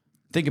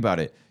 think about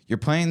it. You're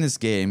playing this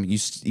game. You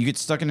get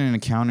stuck in an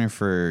encounter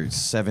for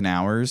 7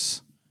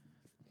 hours,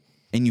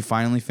 and you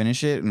finally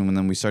finish it. And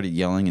then we started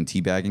yelling and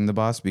teabagging the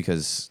boss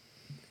because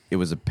it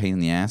was a pain in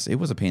the ass. It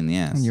was a pain in the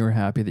ass. You were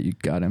happy that you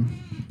got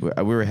him. We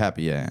were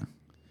happy, yeah.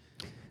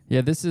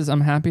 Yeah,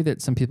 I'm happy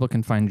that some people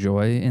can find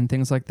joy in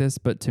things like this.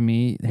 But to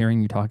me,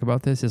 hearing you talk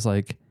about this is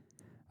like,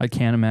 I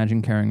can't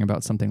imagine caring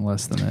about something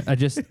less than it. I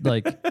just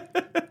like,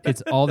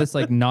 it's all this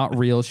like not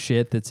real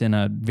shit that's in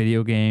a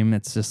video game.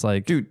 It's just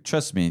like, Dude,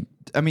 trust me.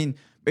 I mean,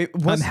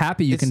 I'm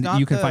happy you can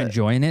find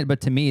joy in it.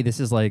 But to me, this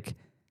is like,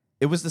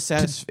 it was the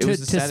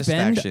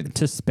satisfaction.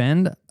 To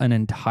spend an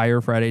entire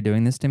Friday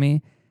doing this to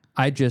me,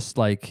 I just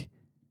like,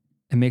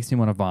 it makes me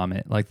want to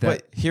vomit like that.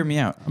 But hear me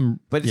out.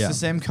 But it's yeah. the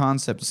same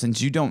concept.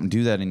 Since you don't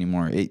do that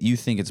anymore, you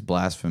think it's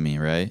blasphemy,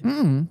 right?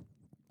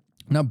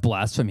 Not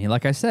blasphemy.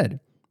 Like I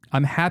said,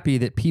 I'm happy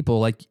that people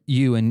like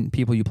you and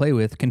people you play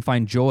with can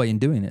find joy in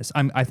doing this.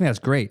 I think that's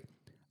great.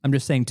 I'm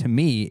just saying, to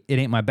me, it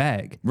ain't my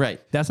bag. Right.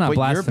 That's not but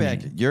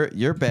blasphemy.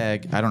 Your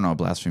bag. I don't know what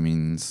blasphemy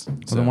means. Well,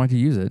 then why'd you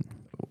use it?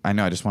 I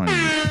know. I just wanted to.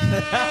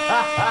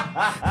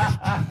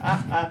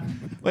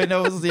 Wait,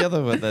 no, it was the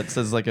other one that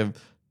says like a.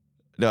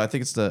 No, I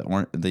think it's the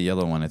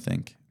yellow one. I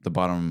think the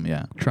bottom.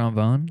 Yeah.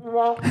 Trombone.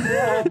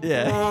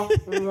 Yeah.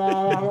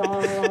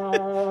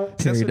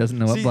 Terry doesn't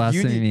know what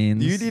blasphemy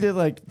means. You need to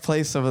like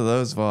play some of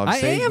those while I'm I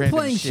saying am random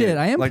playing shit.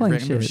 I am like playing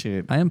random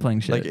shit. I am playing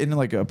shit. Like in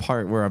like a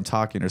part where I'm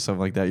talking or something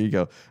like that. You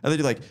go, and then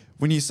you're like,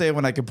 when you say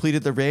when I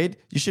completed the raid,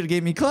 you should have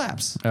gave me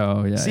claps.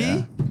 Oh yeah. See,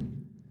 yeah. you're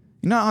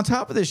not on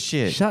top of this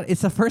shit. Shut.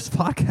 It's the first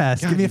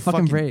podcast. God, Give me you a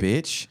fucking break,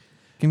 bitch.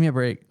 Give me a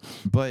break.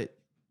 But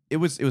it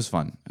was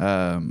fun.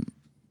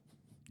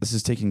 This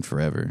is taking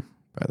forever,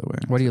 by the way.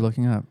 What are you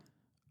looking up?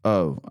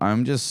 Oh,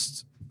 I'm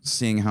just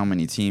seeing how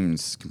many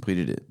teams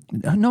completed it.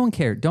 No one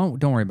cared.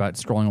 Don't worry about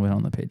scrolling away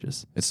on the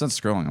pages. It's not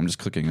scrolling. I'm just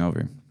clicking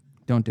over.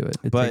 Don't do it.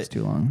 It But takes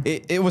too long.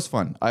 It was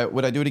fun.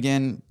 Would I do it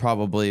again?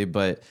 Probably.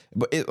 But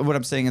what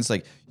I'm saying is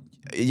like,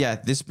 yeah,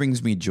 this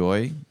brings me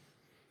joy,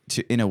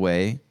 in a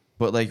way.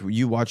 But like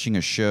you binge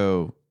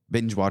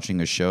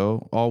watching a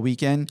show all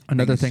weekend.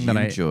 Another brings thing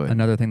that you joy, I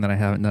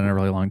haven't done in a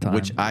really long time.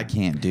 which I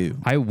can't do.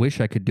 I wish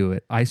I could do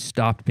it. I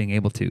stopped being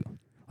able to.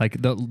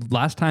 Like the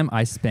last time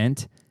I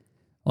spent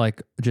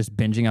like just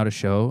binging out a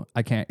show,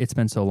 I can't. It's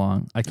been so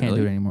long. I can't do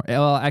Really? it anymore.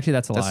 Well, actually,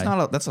 that's a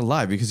lie. That's a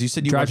lie because you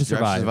said you Drive watched to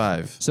Drive to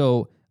Survive. Survive.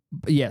 So,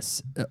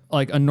 yes,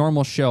 like a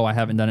normal show, I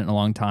haven't done it in a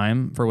long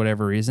time for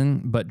whatever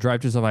reason. But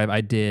Drive to Survive,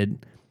 I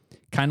did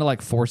kind of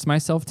like force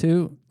myself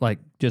to like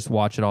just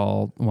watch it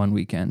all one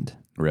weekend.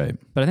 Right.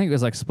 But I think it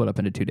was like split up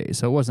into 2 days.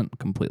 So it wasn't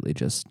completely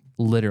just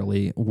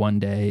literally one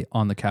day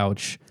on the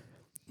couch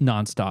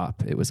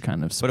nonstop. It was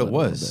kind of But split it a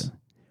little was. bit.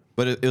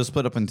 But it was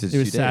split up into 2 It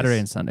days. was Saturday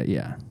and Sunday,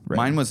 yeah. Right.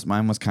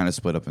 Mine was kind of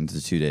split up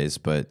into 2 days,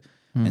 but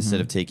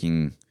instead of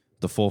taking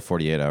the full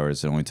 48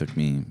 hours, it only took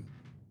me,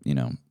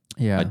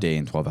 yeah. a day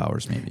and 12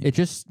 hours maybe. It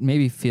just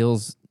maybe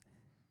feels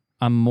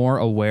I'm more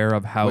aware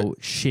of how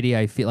shitty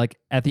I feel. Like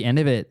at the end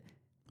of it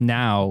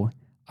now,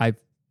 I'm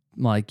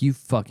like, you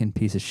fucking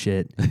piece of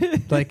shit.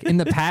 Like in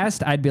the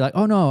past, I'd be like,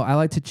 oh no, I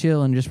like to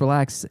chill and just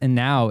relax. And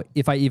now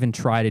if I even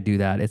try to do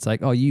that, it's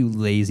like, oh, you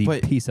lazy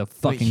piece of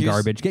fucking here's-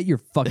 garbage. Get your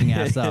fucking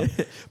ass up.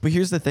 But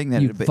here's the thing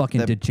that You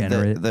fucking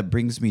degenerate. that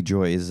brings me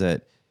joy is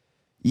that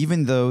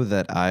even though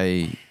that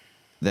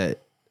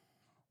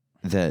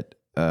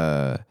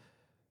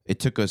it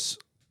took us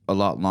a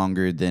lot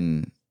longer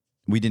than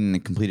we didn't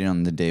complete it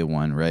on the day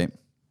one, right?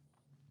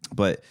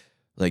 But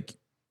like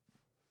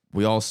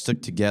we all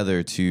stuck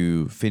together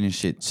to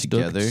finish it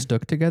together.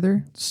 Stuck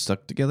together?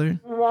 Stuck together?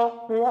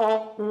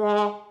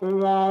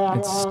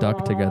 It's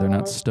stuck together,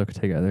 not stuck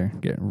together.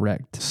 Get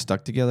wrecked.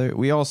 Stuck together.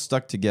 We all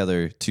stuck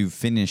together to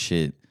finish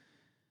it,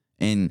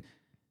 and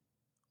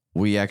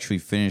we actually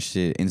finished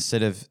it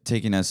instead of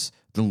taking us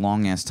the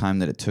long ass time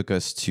that it took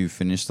us to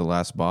finish the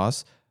last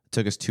boss. It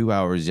took us 2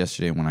 hours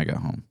yesterday when I got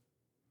home.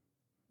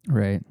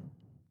 Right.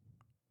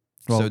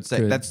 So Well, it's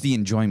like, good. that's the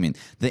enjoyment.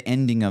 The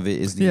ending of it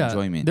is the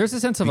enjoyment. There's a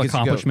sense of Because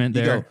accomplishment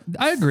you there. go,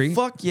 I agree.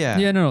 Fuck yeah.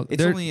 Yeah, no,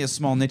 It's only a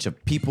small niche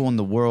of people in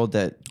the world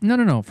that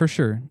No, for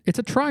sure. It's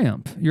a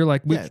triumph. You're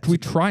like, Yeah, we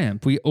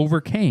triumphed. We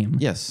overcame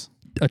yes.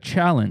 a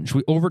challenge.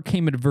 We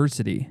overcame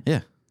adversity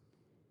Yeah.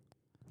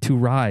 to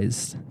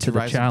rise to the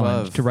rise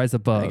challenge, above to rise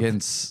above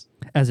against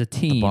as a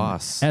team.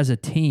 boss. As a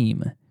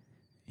team.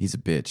 he's a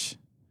bitch.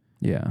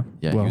 Yeah.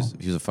 Yeah, Well,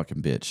 he was a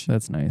fucking bitch.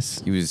 that's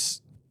nice. He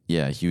was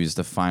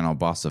the final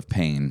boss of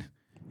pain,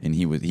 and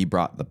he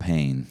brought the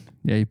pain.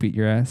 Yeah, you beat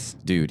your ass.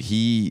 Dude,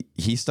 he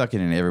stuck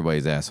it in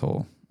everybody's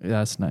asshole.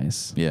 That's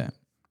nice. Yeah.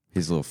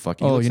 His little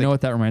fucking Oh, you know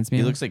what that reminds me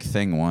He of? looks like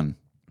Thing 1.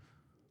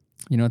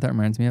 You know what that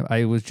reminds me of?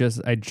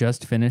 I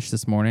just finished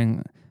this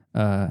morning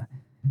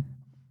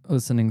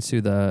listening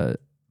to the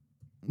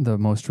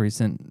most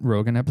recent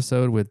Rogan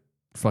episode with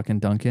fucking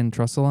Duncan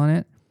Trussell on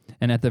it.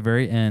 And at the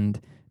very end,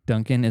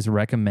 Duncan is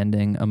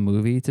recommending a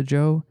movie to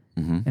Joe.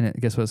 Mm-hmm. And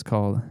guess what it's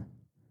called?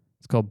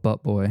 It's called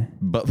Butt Boy.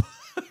 But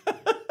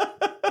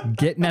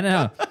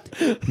No.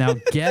 Now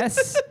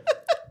guess.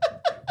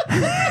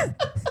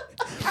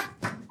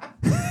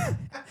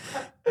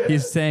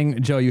 He's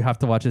saying, Joe, you have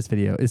to watch this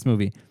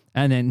movie.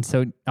 And then,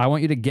 so I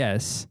want you to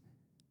guess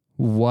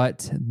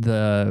what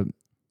the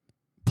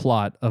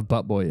plot of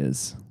Butt Boy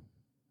is.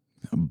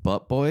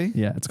 Butt Boy?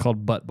 Yeah, it's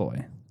called Butt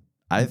Boy.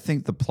 I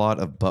think the plot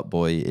of Butt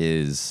Boy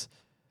is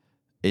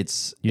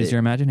Use your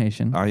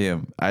imagination. I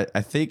am. I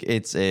think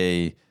it's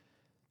a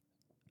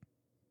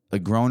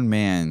grown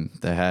man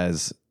that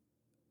has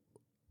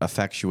a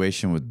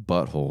factuation with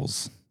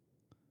buttholes.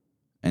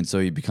 And so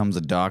he becomes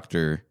a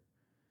doctor,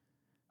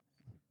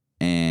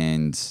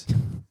 and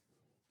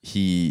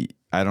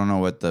I don't know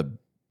what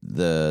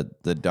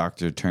the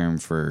doctor term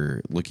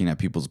for looking at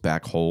people's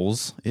back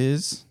holes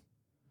is,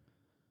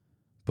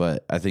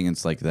 but I think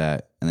it's like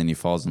that. And then he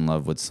falls in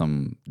love with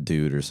some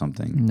dude or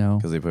something. No.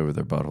 Because they play with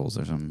their buttholes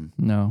or something.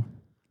 No.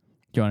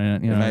 Do you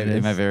want to know what it is?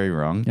 Am I very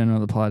wrong? You know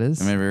what the plot is?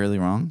 Am I really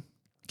wrong?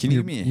 Can you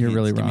give me a hint? You're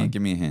really Give me- wrong.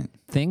 Give me a hint.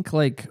 Think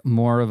like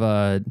more of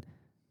a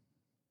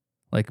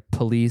like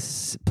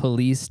police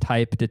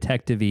type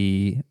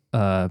detective-y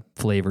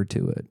flavor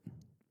to it.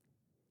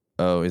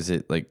 Oh, is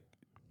it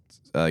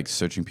like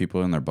searching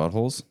people in their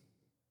buttholes?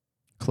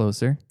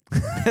 Closer.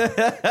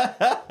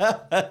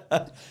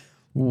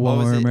 What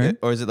was Warmer. it?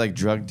 Or is it like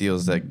drug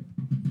deals that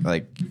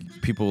like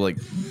people like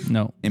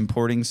No.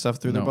 importing stuff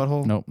through their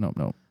butthole?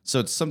 No. So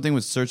it's something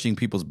with searching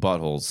people's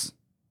buttholes.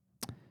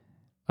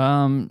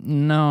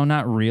 No,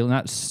 not real.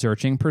 Not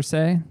searching per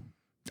se.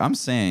 I'm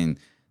saying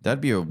that'd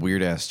be a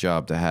weird ass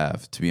job to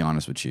have, to be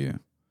honest with you.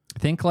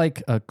 Think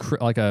like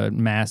a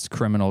masked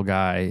criminal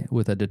guy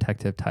with a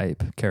detective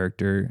type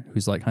character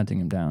who's like hunting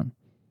him down.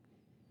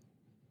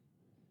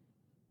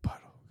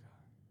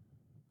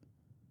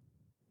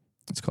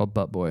 It's called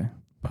Butt Boy.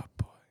 Butt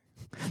Boy.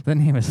 The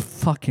name is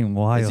fucking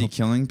wild. Is he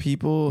killing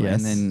people? Yes.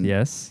 And then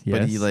yes.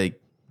 But he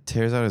like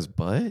tears out his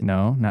butt,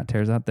 No, not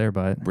tears out their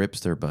butt.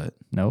 rips their butt,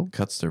 Nope.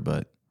 cuts their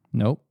butt,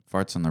 Nope.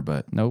 farts on their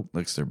butt, Nope.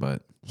 licks their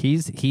butt.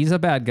 He's a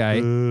bad guy.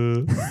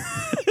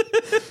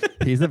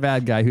 He's a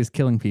bad guy who's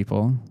killing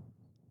people.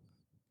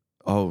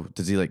 Oh,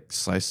 does he like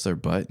slice their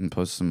butt and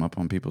post them up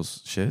on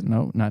people's shit?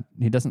 No, not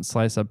he doesn't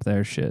slice up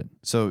their shit.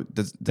 So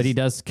But he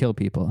does kill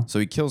people. So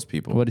he kills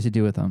people. What does he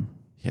do with them?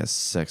 He has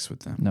sex with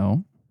them,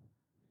 No.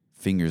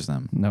 fingers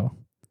them, No.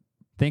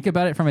 Think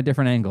about it from a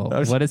different angle.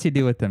 What does he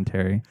do with them,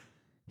 Terry?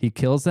 He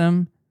kills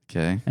them,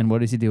 Okay. and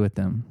what does he do with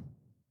them?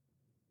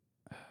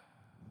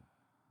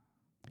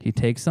 He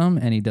takes them,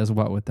 and he does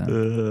what with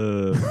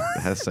them?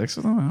 Has sex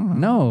with them? I don't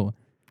know.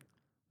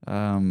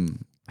 No.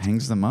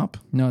 Hangs them up?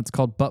 No, it's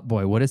called Butt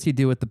Boy. What does he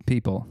do with the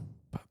people?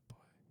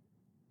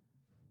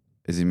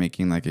 Is he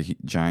making like a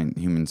giant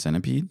human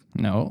centipede?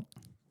 No.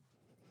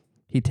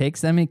 He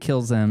takes them, he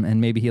kills them, and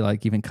maybe he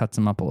like even cuts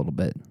them up a little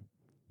bit.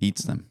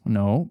 Eats them.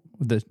 No.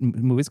 The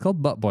movie's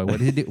called Butt Boy. What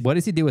does he do? What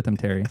does he do with them,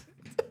 Terry?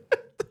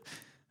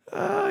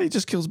 He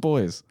just kills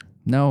boys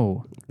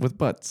No. with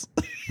butts.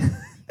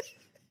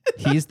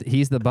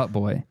 He's the butt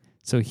boy.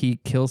 So he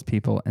kills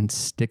people and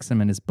sticks them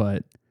in his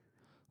butt.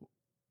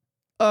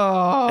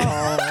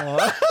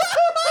 Oh.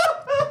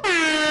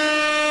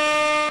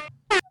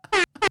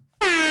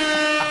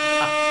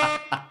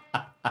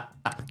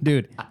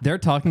 Dude, they're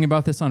talking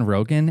about this on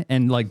Rogan,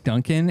 and like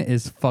Duncan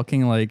is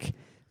fucking like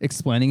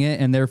explaining it,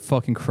 and they're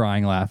fucking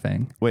crying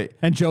laughing. Wait.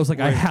 And Joe's like,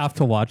 I have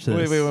to watch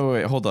this.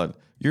 Wait. Hold on.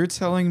 You're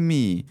telling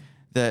me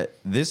that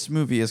this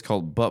movie is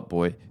called Butt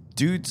Boy.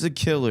 Dude's a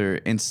killer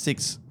and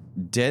sticks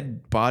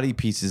dead body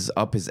pieces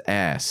up his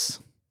ass.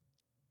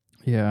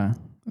 Yeah,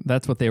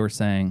 that's what they were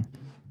saying.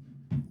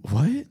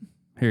 What?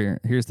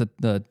 Here's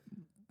the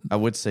I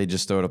would say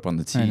just throw it up on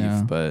the I know.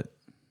 teeth, but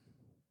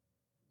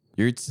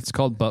you're it's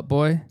called Butt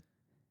Boy.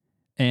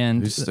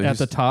 And at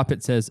the top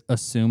it says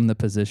assume the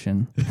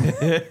position.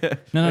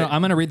 No,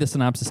 I'm going to read the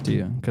synopsis to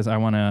you because I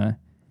want to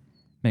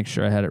make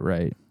sure I had it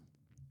right.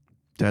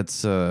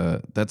 That's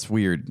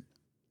weird.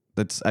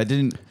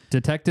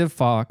 Detective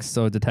Fox,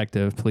 so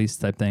detective, police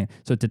type thing.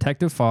 So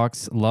Detective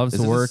Fox loves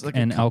Is this work like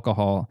and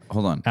alcohol.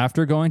 Hold on.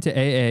 After going to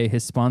AA,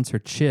 his sponsor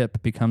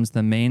Chip becomes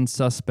the main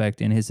suspect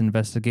in his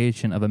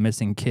investigation of a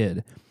missing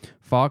kid.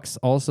 Fox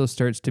also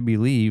starts to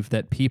believe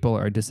that people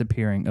are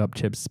disappearing up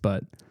Chip's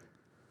butt.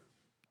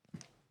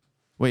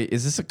 Wait,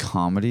 is this a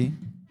comedy?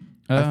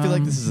 I feel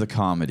like this is a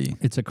comedy.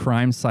 It's a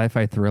crime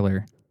sci-fi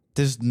thriller.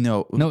 There's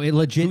no... No, it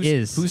legit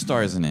is. Who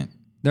stars in it?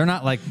 They're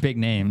not like big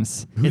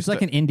names. It's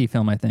like an indie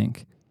film, I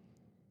think.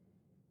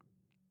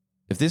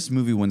 If this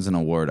movie wins an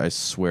award, I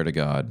swear to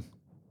God.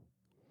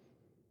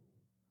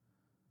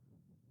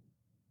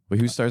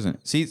 Wait, who stars in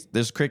it? See,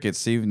 there's crickets.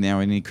 See, now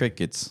we need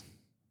crickets.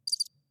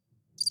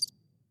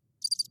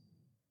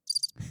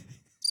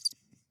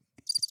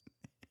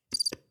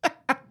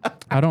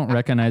 I don't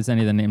recognize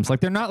any of the names. Like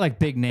they're not like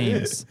big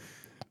names.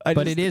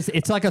 But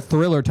it's like a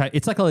thriller type.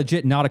 It's like a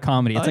legit, not a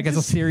comedy. It's it's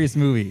a serious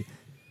movie.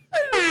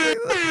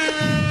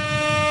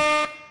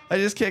 I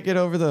just can't get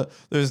over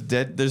there's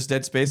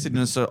dead space,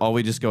 and so all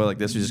we just go like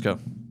this. We just go.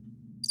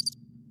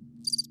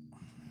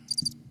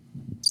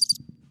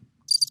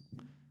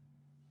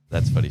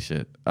 That's funny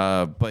shit.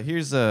 But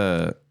here's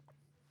a.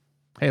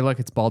 Hey, look,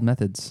 it's Bald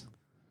Methods.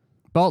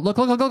 Bald, look,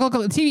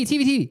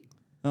 TV.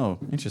 Oh,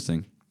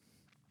 interesting.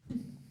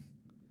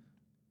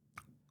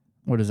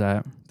 What is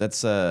that?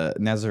 That's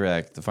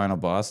Nazarek, the final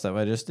boss that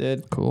I just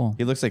did. Cool.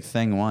 He looks like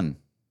Thing 1.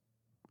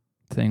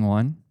 Thing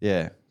 1?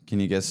 Yeah. Can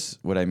you guess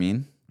what I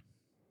mean?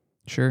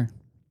 Sure.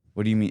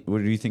 What do you mean? What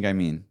do you think I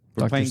mean?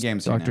 We're playing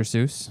games here Dr. now.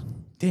 Seuss.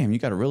 Damn, you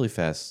got it really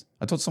fast.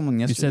 I told someone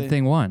You yesterday. said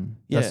Thing 1.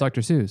 That's Yeah.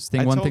 Dr. Seuss.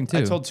 Thing 1, Thing 2.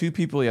 I told 2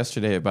 people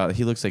yesterday about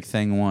he looks like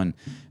Thing 1.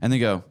 And they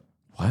go,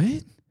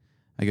 what?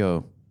 I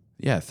go,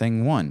 yeah,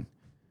 Thing 1.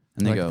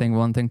 And they like go, Thing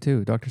 1, Thing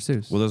 2, Dr.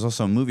 Seuss. well, there's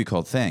also a movie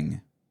called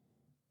Thing.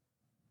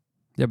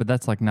 Yeah, but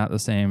that's like not the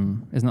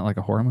same. Isn't that like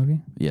a horror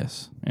movie?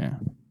 Yes. Yeah.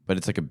 But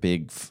it's like a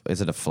big,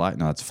 is it a fly?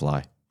 No, it's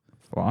Fly.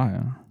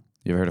 Fly.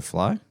 You ever heard of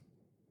Fly?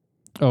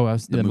 Oh,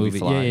 the movie movie.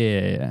 Fly.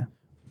 Yeah.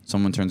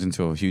 Someone turns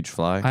into a huge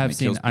fly. and it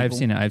kills people?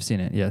 I've seen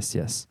it.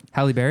 Yes.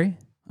 Halle Berry?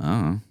 I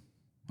don't know.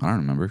 I don't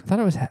remember.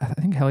 I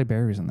think Halle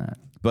Berry was in that.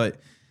 But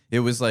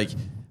it was like,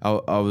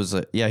 I was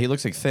like, yeah, he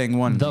looks like Thing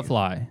 1. The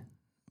Fly.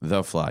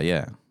 The Fly,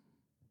 yeah.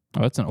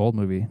 Oh, that's an old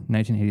movie.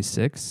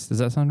 1986. Does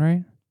that sound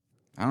right?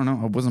 I don't know.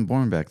 I wasn't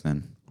born back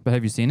then. But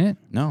have you seen it?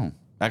 No.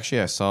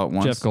 Actually, I saw it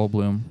once. Jeff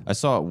Goldblum. I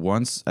saw it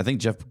once. I think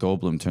Jeff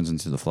Goldblum turns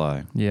into the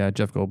Fly. Yeah,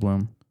 Jeff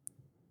Goldblum.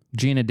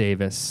 Gina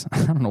Davis.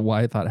 I don't know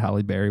why I thought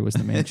Halle Berry was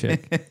the main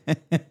chick.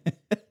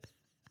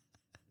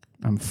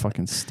 I'm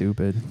fucking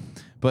stupid.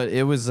 But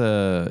it was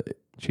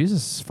She's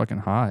just fucking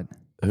hot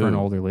Who? for an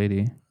older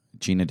lady.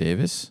 Gina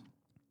Davis.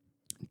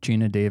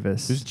 Gina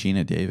Davis. Who's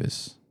Gina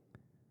Davis?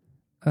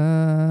 Uh,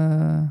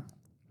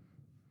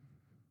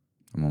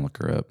 I'm gonna look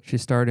her up. she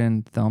starred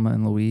in Thelma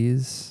and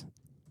Louise,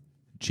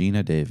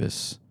 Gina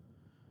Davis.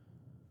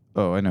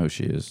 Oh, I know who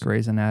she is.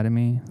 Grey's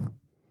Anatomy,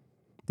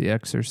 The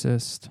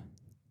Exorcist.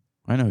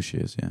 I know who she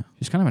is. Yeah,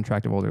 She's kind of an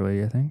attractive older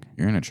lady, I think.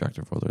 you're an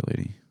attractive older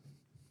lady.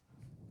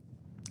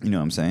 You know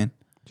what I'm saying?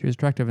 She was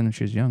attractive and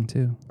she was young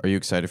too. Are you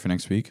excited for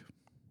next week?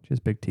 She has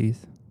big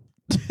teeth.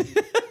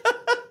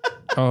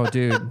 Oh,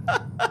 dude.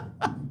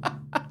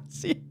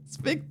 See, it's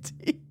big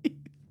T.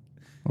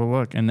 Well,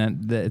 look, and then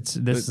this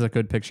is a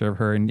good picture of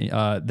her and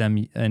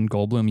them and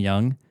Goldblum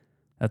young.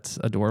 That's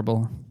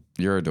adorable.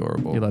 You're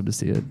adorable. You love to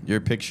see it. Your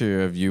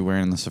picture of you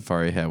wearing the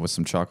safari hat with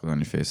some chocolate on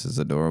your face is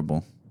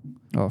adorable.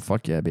 Oh,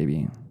 fuck yeah,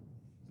 baby.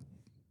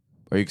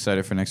 Are you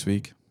excited for next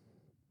week?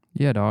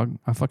 Yeah, dog.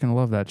 I fucking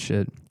love that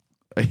shit.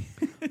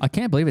 I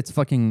can't believe it's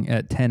fucking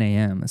at 10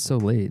 a.m. It's so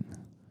late.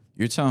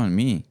 You're telling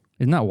me.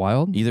 Isn't that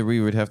wild? Either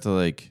we would have to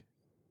like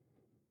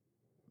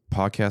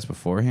podcast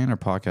beforehand or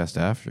podcast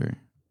after.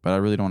 But I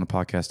really don't want to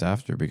podcast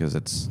after because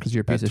it's Because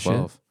you're a piece at of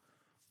 12. shit.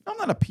 I'm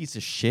not a piece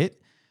of shit.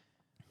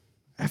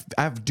 I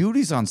have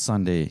duties on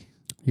Sunday.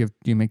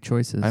 You make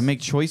choices. I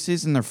make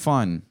choices and they're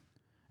fun.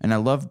 And I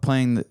love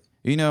playing the,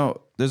 you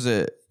know,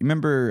 you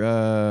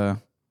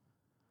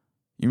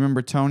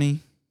remember Tony?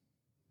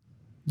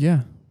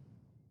 Yeah.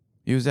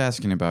 He was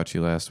asking about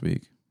you last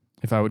week.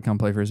 If I would come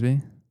play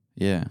Frisbee?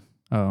 Yeah.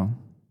 Oh.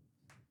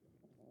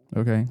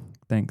 Okay.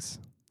 Thanks.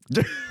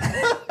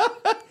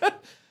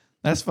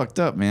 That's fucked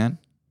up, man.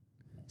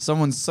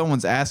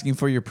 Someone's asking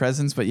for your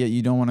presence, but yet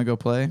you don't want to go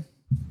play.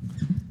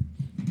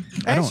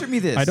 Answer me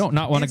this. I don't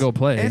not want to go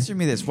play. Answer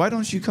me this. Why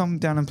don't you come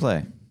down and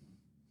play?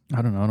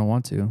 I don't know. I don't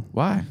want to.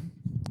 Why?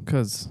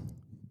 Because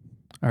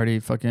I already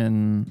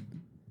fucking...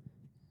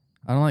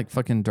 I don't like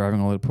fucking driving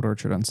all the way to Port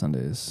Orchard on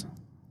Sundays.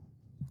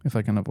 If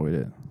I can avoid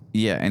it.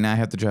 Yeah, and I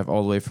have to drive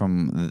all the way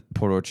from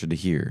Port Orchard to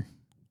here.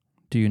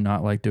 Do you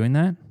not like doing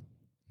that?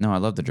 No, I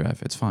love the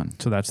drive. It's fun.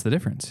 So that's the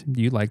difference.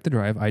 You like the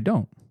drive. I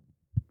don't.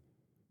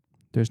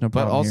 There's no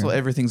But problem also here.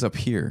 everything's up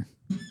here.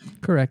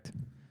 Correct.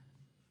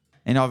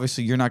 And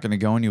obviously you're not going to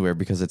go anywhere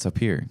because it's up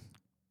here.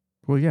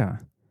 Well, yeah.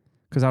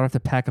 Because I would have to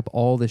pack up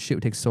all this shit. It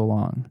would take so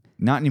long.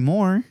 Not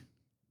anymore.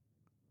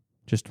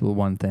 Just the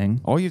one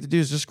thing. All you have to do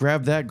is just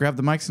grab the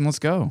mics and let's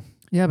go.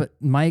 Yeah, but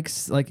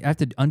Mike's like I have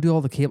to undo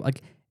all the cable.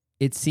 Like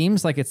it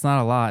seems like it's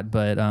not a lot,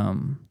 but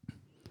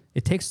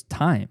it takes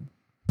time.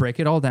 Break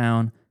it all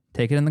down,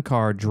 take it in the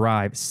car,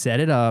 drive,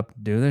 set it up,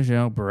 do the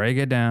show, break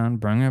it down,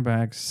 bring it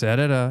back, set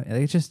it up.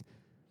 It's just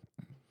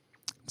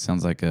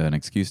Sounds like an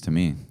excuse to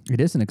me. it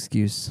is an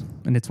excuse,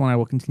 and it's one I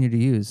will continue to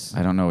use.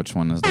 I don't know which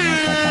one is the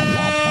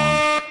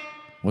one.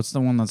 What's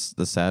the one that's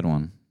the sad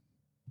one?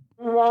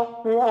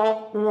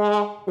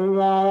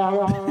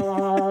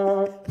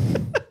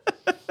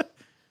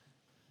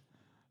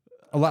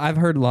 I've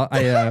heard a lot.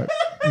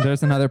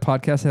 There's another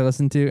podcast I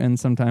listen to, and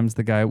sometimes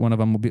the guy, one of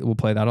them, will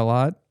play that a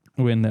lot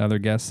when the other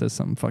guest says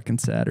something fucking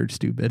sad or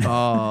stupid.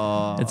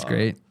 Oh, It's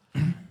great.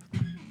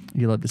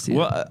 You love to see it.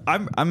 Well,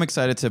 I'm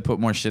excited to put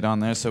more shit on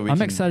there so we. I'm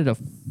can, excited to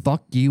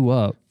fuck you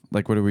up.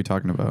 Like, what are we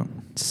talking about?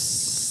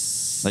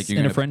 Like you're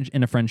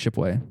in a friendship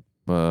way.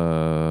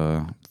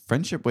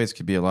 Friendship ways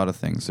could be a lot of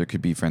things. There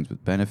could be friends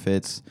with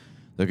benefits.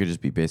 There could just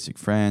be basic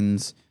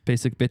friends.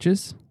 Basic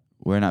bitches.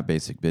 We're not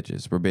basic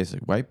bitches. We're basic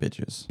white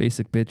bitches.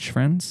 Basic bitch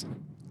friends.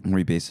 Are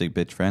we basic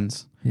bitch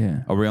friends?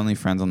 Yeah. Are we only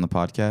friends on the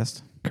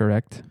podcast?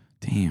 Correct.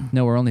 Damn.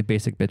 No, we're only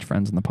basic bitch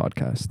friends on the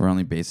podcast. We're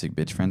only basic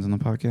bitch friends on the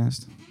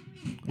podcast?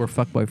 We're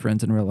fuckboy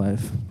friends in real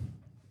life.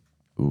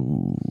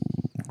 Ooh.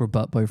 We're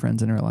butt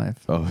boyfriends in real life.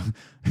 Oh.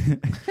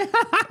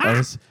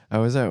 I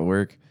was at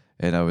work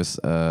and I was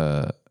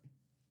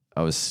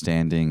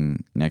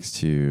standing next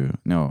to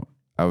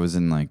I was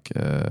in like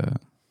I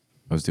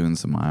was doing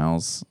some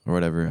aisles or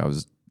whatever.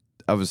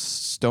 I was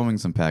stowing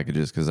some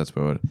packages because that's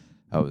what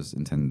I was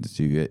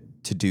intended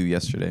to do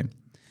yesterday.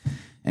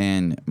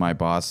 And my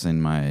boss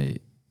and my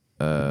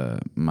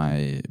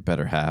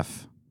better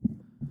half,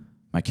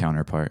 my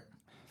counterpart.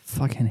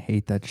 Fucking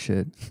hate that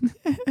shit.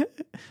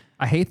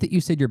 I hate that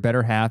you said your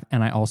better half,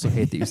 and I also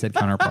hate that you said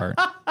counterpart.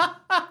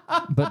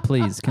 But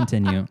please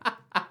continue.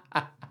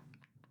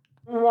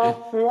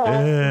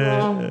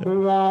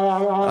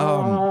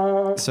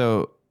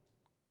 So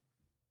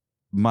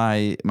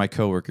my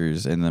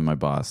coworkers and then my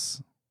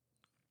boss,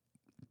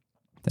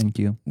 Thank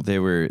you. they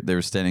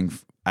were standing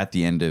at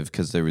the end of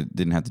because they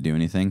didn't have to do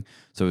anything,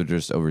 so they're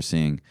just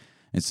overseeing.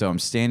 And so I'm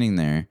standing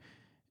there.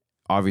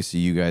 Obviously,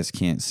 you guys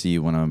can't see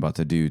what I'm about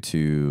to do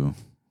to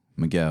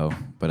Miguel,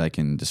 but I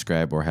can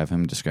describe or have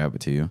him describe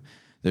it to you.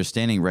 They're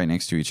standing right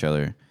next to each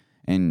other,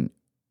 and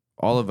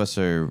all of us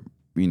are,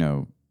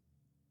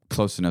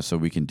 close enough so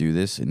we can do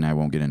this, and I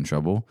won't get in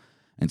trouble.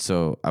 And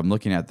so I'm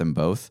looking at them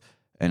both,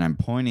 and I'm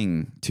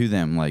pointing to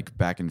them like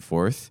back and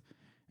forth,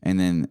 and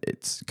then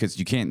it's because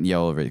you can't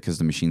yell over it because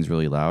the machine's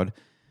really loud.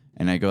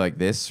 And I go like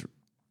this.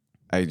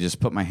 I just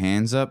put my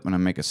hands up, and I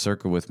make a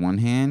circle with one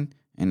hand.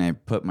 And I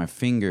put my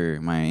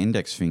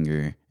index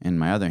finger in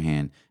my other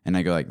hand, and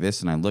I go like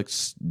this, and I look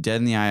dead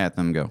in the eye at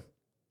them and go.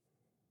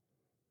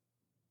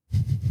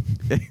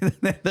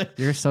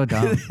 You're so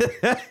dumb.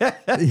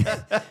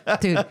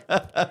 Dude,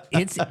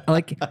 it's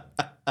like,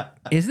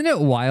 isn't it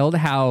wild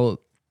how,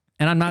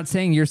 and I'm not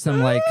saying you're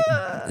some like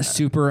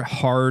super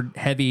hard,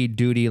 heavy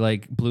duty,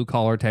 like blue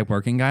collar type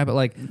working guy, but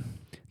like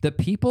the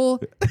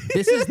people,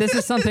 this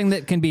is something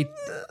that can be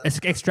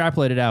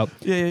extrapolated out.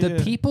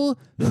 The people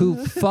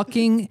who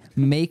fucking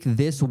make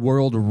this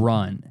world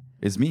run.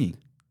 It's me.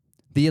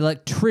 The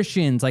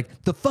electricians,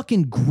 like the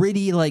fucking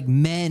gritty like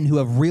men who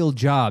have real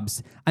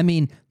jobs. I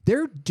mean,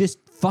 they're just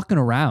fucking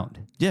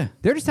around. Yeah.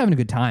 They're just having a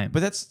good time.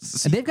 But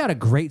that's... And they've got a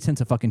great sense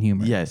of fucking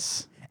humor.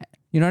 Yes.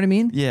 You know what I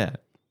mean? Yeah.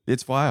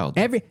 It's wild.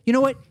 You know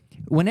what?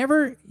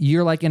 Whenever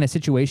you're like in a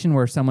situation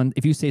where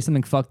if you say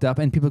something fucked up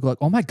and people go like,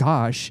 oh my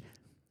gosh,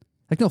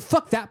 Like, no,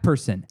 fuck that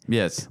person.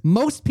 Yes.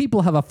 Most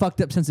people have a fucked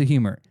up sense of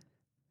humor.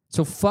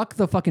 So fuck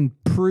the fucking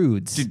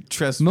prudes. Dude,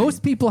 trust me.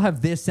 Most people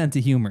have this sense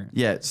of humor.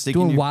 Yeah,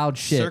 Doing wild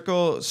shit.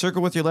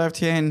 Circle with your left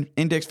hand,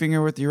 index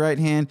finger with your right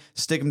hand,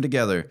 stick them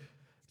together.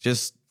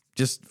 Just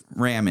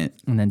ram it.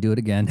 And then do it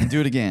again. Do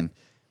it again.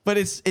 But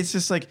it's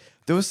just like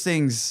those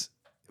things.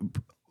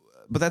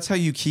 But that's how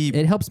you keep.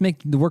 It helps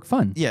make the work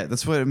fun. Yeah,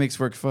 that's what it makes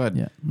work fun.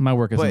 Yeah. My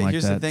work isn't But like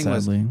here's that, the thing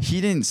sadly. was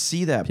he didn't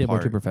see that People are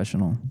too part.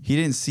 professional. He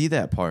didn't see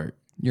that part.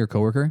 Your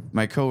coworker?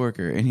 My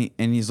coworker, and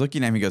he's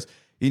looking at me. He goes,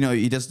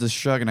 he does this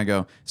shrug, and I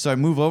go. So I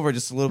move over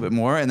just a little bit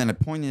more, and then I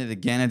pointed it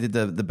again. I did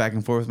the back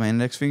and forth with my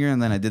index finger,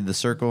 and then I did the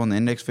circle and the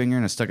index finger,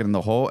 and I stuck it in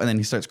the hole, and then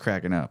he starts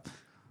cracking up.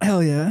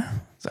 Hell yeah.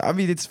 So I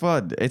mean, it's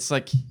fun. It's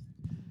like,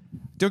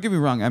 don't get me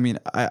wrong. I mean,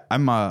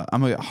 I'm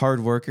a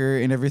hard worker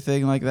and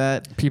everything like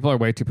that. People are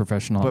way too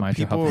professional at my But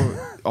people,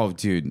 job. oh,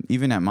 dude,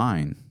 even at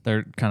mine,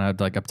 They're kind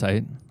of like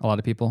uptight. A lot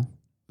of people.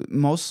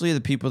 mostly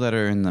the people that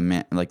are in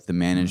the the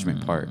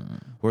management part,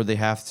 where they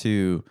have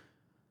to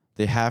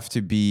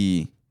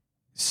be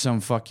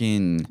some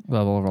fucking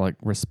Level of like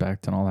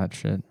respect and all that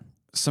shit.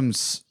 some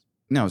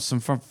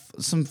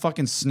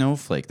fucking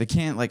snowflake. They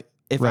can't like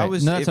if I Right.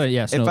 was No, that's if, right,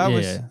 yeah, if I yeah,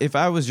 was yeah. if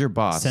I was your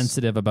boss,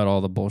 Sensitive about all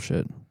the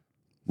bullshit.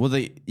 well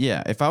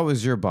if I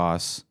was your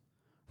boss,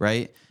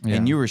 right, Yeah.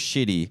 and you were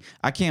shitty,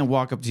 I can't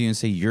walk up to you and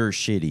say you're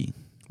shitty.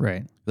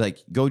 Right.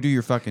 Like, go do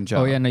your fucking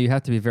job. Oh, yeah. No, you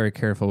have to be very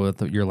careful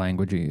with your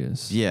language you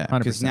use. Yeah,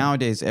 because 100%.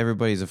 nowadays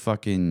everybody's a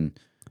fucking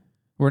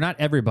We're not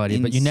everybody,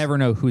 but you never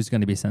know who's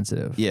going to be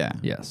sensitive. yeah.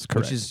 Yes,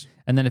 correct. Which is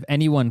And then if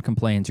anyone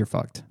complains, you're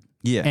fucked.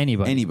 yeah,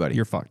 Anybody.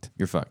 You're fucked.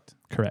 you're fucked.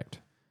 Correct.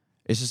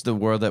 It's just the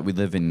world that we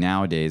live in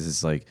nowadays.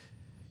 It's like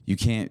you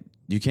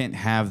can't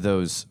have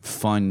those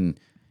fun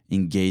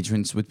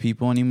engagements with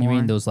people You anymore.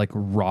 mean those like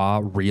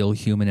raw, real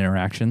human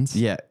interactions?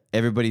 Yeah,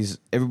 everybody's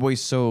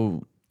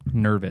so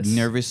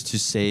Nervous. to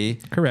say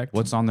Correct.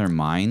 what's on their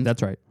mind,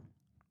 That's right.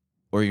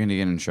 or you're gonna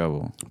get in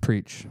trouble.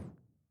 Preach.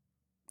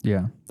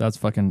 Yeah, that's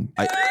fucking.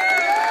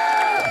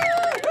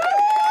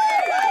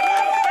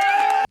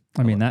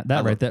 I mean that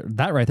right there,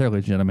 ladies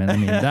and gentlemen. I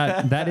mean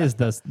that is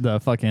the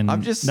fucking.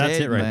 I'm just that's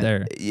saying, it right man,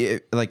 there. yeah,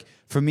 like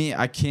for me,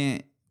 I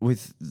can't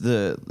with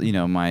the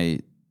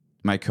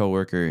my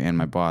coworker and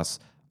my boss.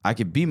 I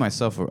could be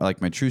myself,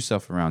 like my true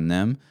self, around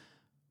them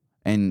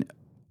and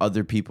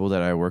other people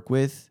that I work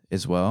with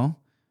as well.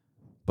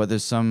 But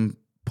there's some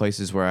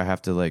places where I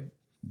have to like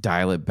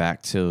dial it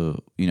back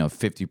to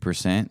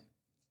 50%,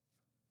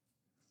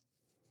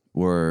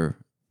 where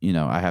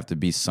I have to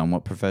be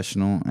somewhat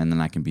professional, and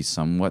then I can be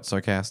somewhat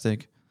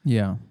sarcastic.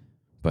 Yeah,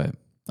 But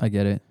I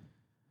get it.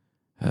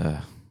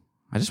 I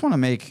want to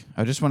make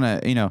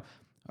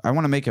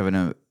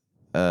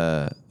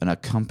a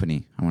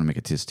company. I want to make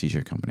a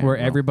t-shirt company Where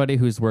as well. everybody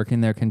who's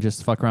working there can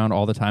just fuck around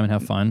all the time and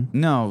have fun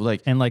No,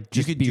 like and like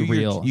just be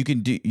real. You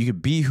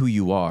could be who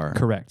you are.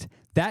 Correct.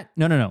 That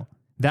no.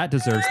 That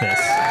deserves this.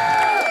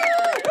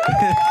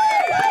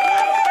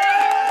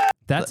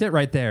 That's it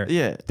right there.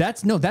 Yeah.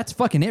 That's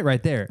fucking it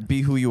right there.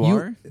 Be who you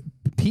are.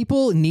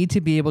 People need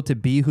to be able to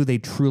be who they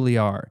truly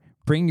are.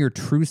 Bring your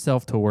true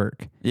self to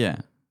work. Yeah.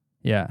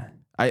 Yeah.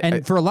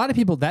 I- For a lot of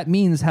people, that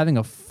means having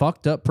a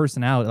fucked up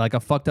personality, like a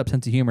fucked up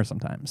sense of humor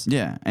sometimes.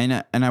 Yeah. And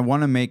I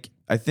want to make.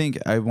 I think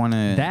I want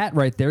to. That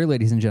right there,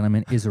 ladies and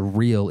gentlemen, is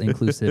real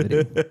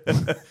inclusivity.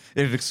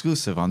 It's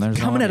exclusive on there.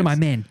 Coming out of my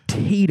man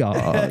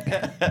T-Dog.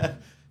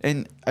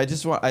 And I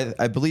just want,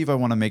 I believe I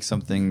want to make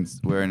something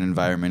where an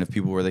environment of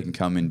people where they can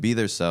come and be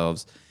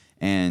themselves.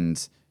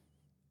 And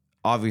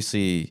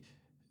obviously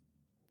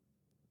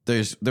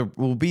there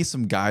will be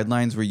some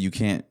guidelines where you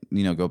can't,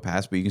 go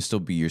past, but you can still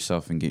be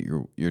yourself and get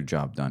your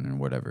job done and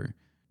whatever.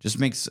 Just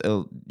makes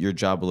your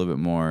job a little bit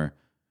more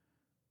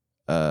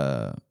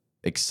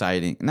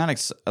exciting.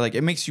 Like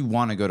it makes you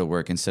want to go to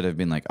work instead of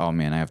being like, oh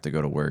man, I have to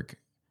go to work.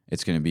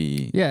 It's going to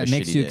be Yeah, it a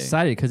makes shitty you day.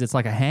 excited because it's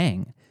like a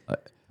hang.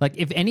 Like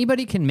if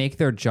anybody can make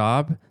their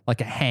job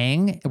like a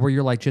hang where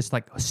you're like just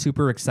like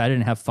super excited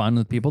and have fun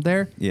with people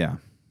there, Yeah.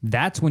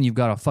 that's when you've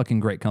got a fucking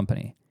great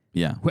company.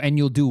 Yeah. And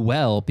you'll do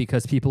well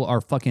because people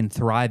are fucking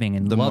thriving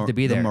and love to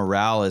be there. The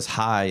morale is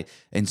high,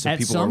 and so At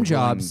people some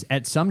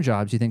are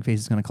jobs, you think Face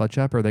is going to clutch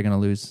up or are they going to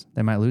lose?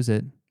 They might lose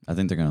it. I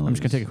think they're gonna lose. I'm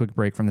just going to take a quick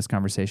break from this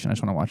conversation. I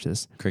just want to watch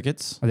this.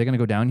 Crickets. Are they going to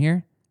go down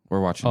here?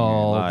 We're watching. here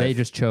Oh, live. they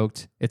just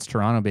choked. It's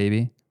Toronto,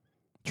 baby.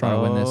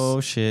 Toronto win this.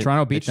 Oh shit!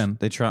 Toronto beat them.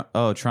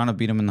 Toronto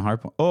beat them in the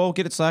hard point. Oh,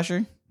 get it,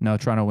 Slasher. No,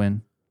 Toronto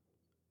win.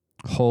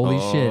 Holy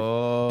shit.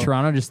 Oh.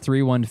 Toronto just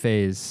 3-1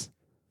 Phase.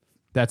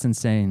 That's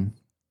insane.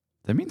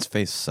 That means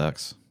Face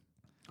sucks.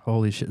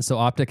 Holy shit. So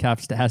Optic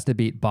has to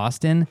beat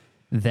Boston,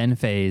 then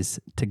Phase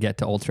to get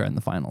to Ultra in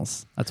the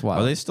finals. That's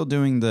wild. Are they still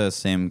doing the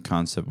same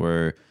concept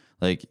where,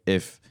 like,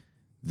 if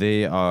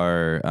they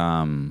are,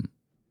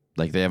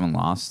 like, they haven't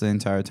lost the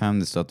entire time,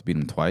 they still have to beat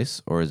them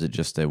twice, or is it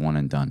just a one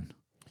and done?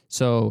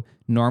 So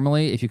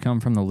normally, if you come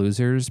from the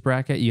losers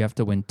bracket, you have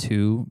to win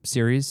 2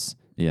 series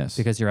Yes.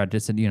 because you're at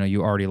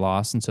you already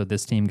lost, and so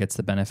this team gets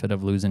the benefit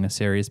of losing a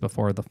series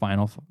before the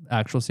final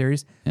actual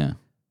series. Yeah.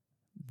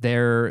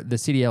 The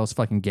CDL is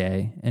fucking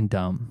gay and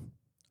dumb.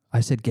 I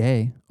said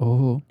gay.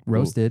 Oh,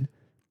 roasted.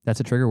 That's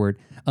a trigger word.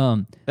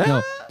 No,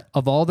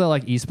 of all the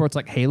like esports,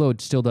 like Halo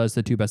still does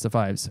the 2 best of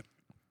 5s.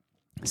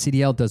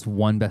 CDL does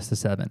 1 best of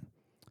 7.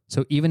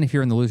 So even if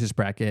you're in the losers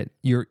bracket,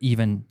 you're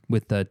even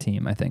with the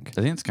team. I think.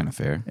 I think it's kind of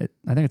fair.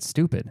 I think it's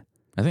stupid.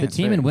 I think The it's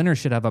team fair. and winners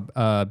should have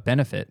a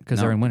benefit because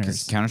they're in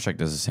winners. Counter-Strike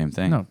does the same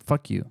thing. No,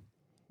 fuck you.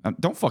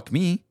 Don't fuck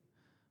me.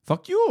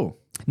 Fuck you.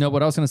 No,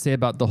 what I was going to say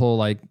about the whole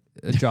like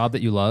job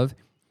that you love,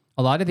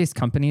 a lot of these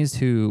companies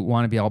who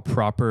want to be all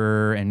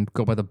proper and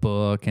go by the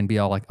book and be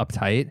all like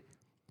uptight,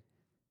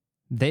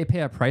 they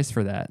pay a price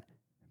for that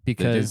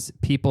because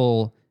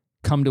people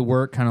come to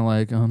work kind of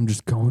like, I'm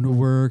just going to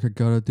work. I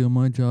got to do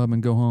my job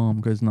and go home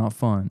because it's not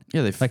fun.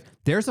 Yeah, Like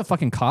there's a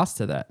fucking cost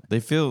to that. they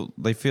feel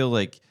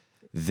like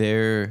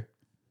their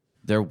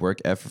work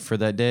effort for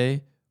that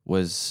day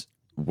was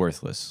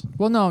worthless.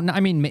 Well, no, I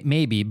mean,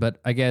 maybe, but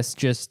I guess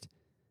just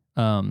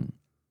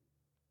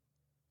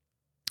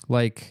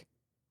like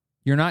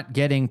you're not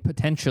getting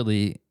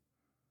potentially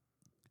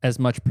as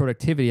much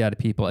productivity out of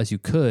people as you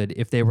could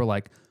if they were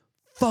like,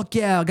 fuck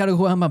yeah, I got to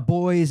go out with my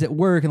boys at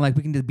work and like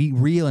we can just be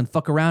real and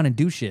fuck around and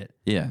do shit.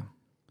 Yeah.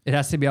 It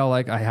has to be all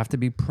like, I have to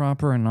be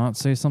proper and not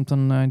say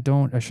something I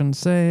shouldn't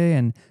say.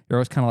 And you're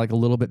always kind of like a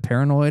little bit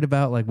paranoid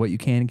about like what you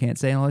can and can't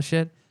say and all this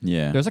shit.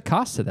 Yeah. There's a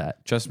cost to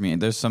that. Trust me,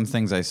 there's some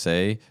things I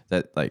say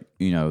that like,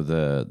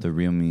 the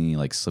real me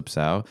like slips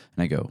out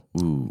and I go,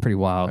 ooh. Pretty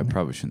wild. I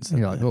probably shouldn't say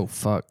You're that. like, oh,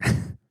 fuck.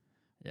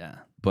 Yeah.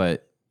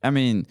 But I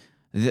mean,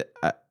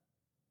 I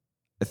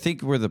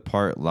think where the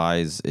part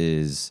lies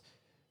is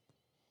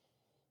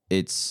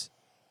it's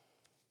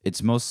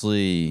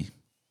mostly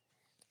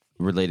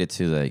related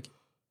to like,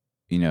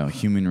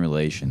 human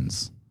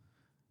relations,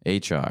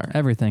 HR.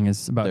 Everything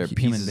is about They're human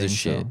pieces beings. of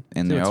shit, so.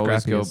 and See they what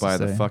always Scrappy go has to by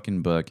the say.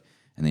 fucking book,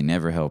 and they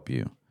never help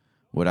you.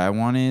 What I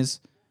want is,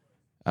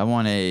 I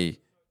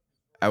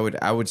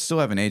would still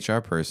have an HR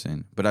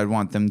person, but I'd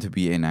want them to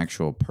be an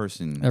actual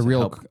person, A to real-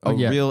 help, oh,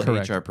 yeah, real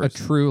correct. HR A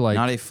person, true, like-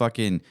 not a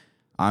fucking.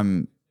 I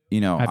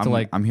have to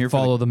like I'm here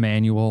follow for the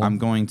manual. I'm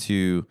going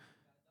to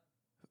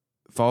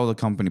follow the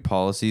company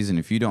policies, and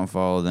if you don't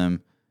follow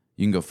them,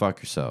 you can go fuck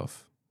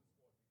yourself.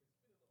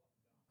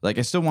 Like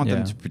I still want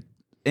them to,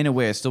 in a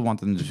way, I still want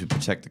them to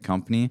protect the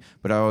company,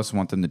 but I also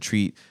want them to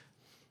treat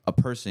a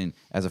person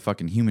as a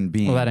fucking human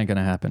being. Well, that ain't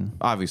gonna happen.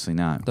 Obviously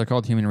not. They're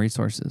called human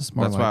resources.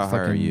 More That's like why I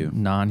hire fucking you.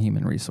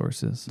 non-human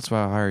resources. That's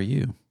why I hire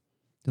you.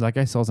 Dude, that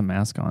guy still has a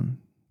mask on.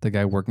 The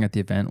guy working at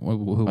the event who I thought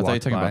you were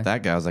walked talking by. about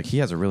that guy. I was like, he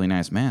has a really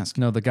nice mask.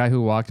 No, the guy who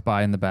walked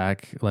by in the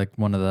back, like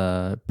one of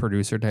the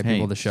producer type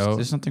people of the show,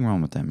 There's nothing wrong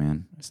with that,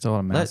 man. still had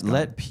a mask on.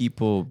 Let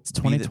people. It's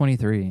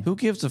 2023. Who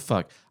gives a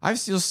fuck? I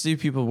still see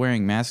people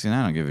wearing masks, and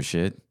I don't give a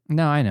shit.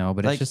 No, I know,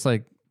 but Like, it's just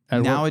like at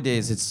work-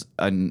 Nowadays, it's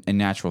a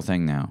natural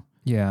thing now.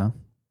 yeah.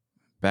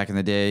 Back in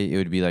the day, it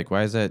would be like,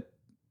 why is that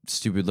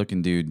stupid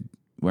looking dude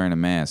wearing a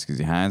mask? Is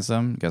he hiding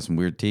something? Got some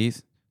weird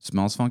teeth?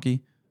 Smells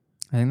funky?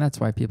 I think that's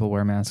why people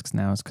wear masks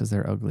now is because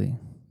they're ugly.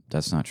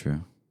 That's not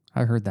true.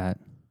 I heard that.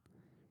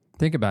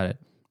 Think about it.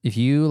 If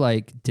you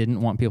like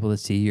didn't want people to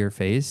see your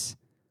face,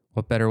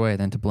 what better way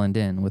than to blend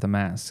in with a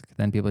mask?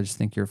 Then people just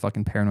think you're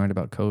fucking paranoid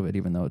about COVID,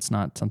 even though it's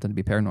not something to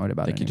be paranoid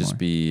about They could anymore. just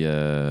be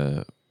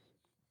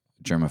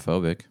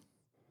germophobic.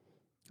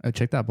 Oh,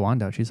 check that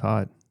blonde out. She's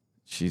hot.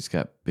 She's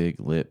got big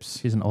lips.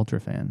 She's an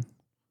ultra fan.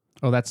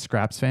 Oh, that's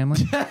Scraps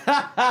family?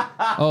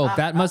 Oh,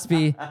 that must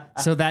be.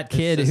 So that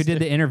kid who did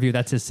the interview,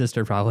 that's his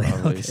sister probably.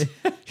 Okay.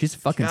 She's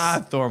fucking.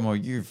 God, Thormo,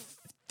 you're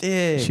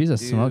thick. She's a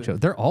dude. smoke show.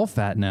 They're all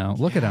fat now.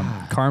 Look at them.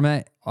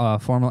 Karma,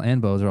 Formal,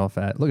 and Bose are all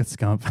fat. Look at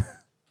Scump.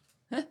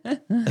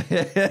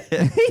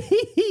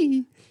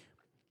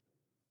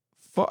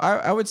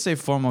 I would say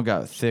Formal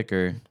got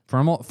thicker.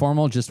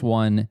 Formal just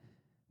won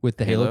with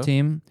the Halo Halo?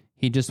 team.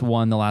 He just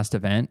won the last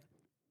event.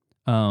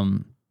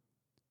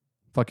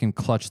 Fucking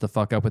clutched the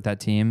fuck up with that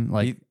team,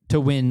 like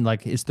to win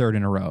like his 3rd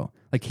in a row.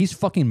 Like he's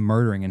fucking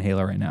murdering in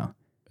Halo right now.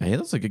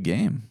 Halo's a good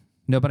game.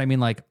 No, but I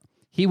mean like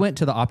he went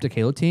to the Optic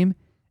Halo team,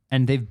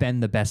 and they've been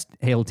the best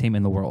Halo team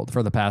in the world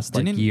for the past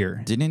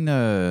year.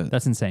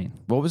 That's insane.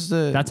 What was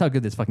the? That's how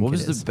good this fucking What kid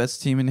was is. the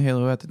best team in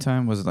Halo at the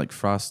time? Was it like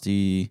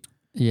Frosty?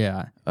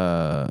 Yeah.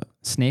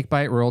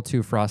 Snakebite, Royal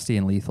 2, Frosty,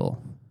 and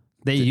Lethal.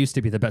 They used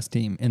to be the best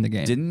team in the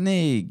game. Didn't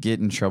they get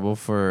in trouble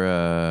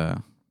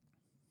for?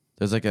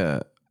 There's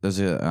a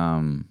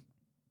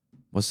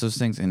what's those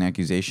things? An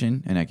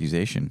accusation.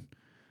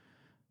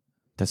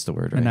 That's the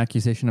word, right? An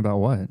accusation about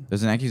what?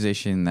 There's an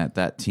accusation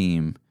that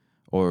team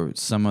or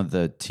some of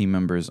the team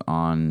members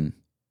on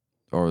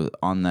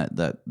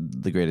that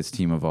the greatest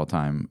team of all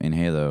time in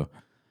Halo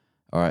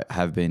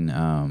have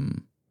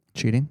been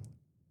Cheating?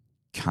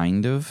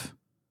 kind of,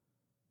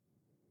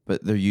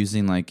 but they're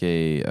using like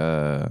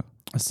a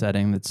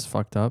setting that's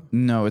fucked up?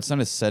 no, it's not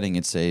a setting.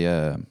 It's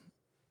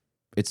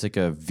like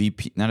a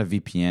VP, not a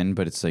VPN,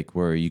 but it's like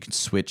where you can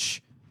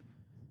switch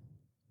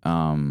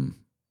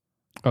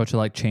Oh, to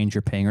like change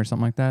your ping or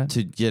something like that?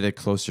 to get a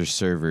closer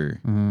server,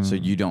 so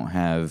you don't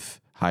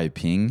have high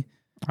ping.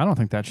 I don't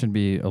think that should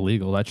be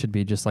illegal. That should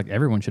be just like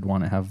everyone should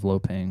want to have low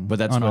ping. But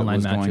that's on what online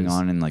was matches. going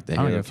on in like the I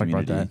don't Halo give a fuck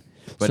about community. that.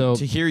 But So-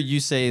 to hear you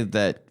say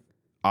that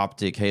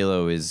Optic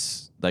Halo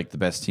is like the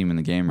best team in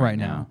the game right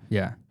now.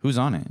 Yeah. who's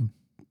on it?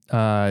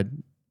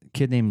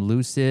 Kid named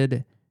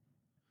Lucid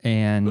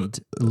and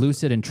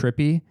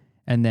Trippy,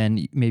 and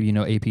then maybe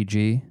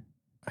APG,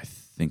 I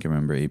think I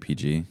remember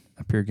APG.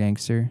 a pure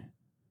gangster.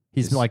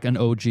 He's Is- like an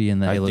OG in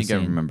the I Halo think I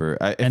scene. remember.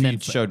 If And then you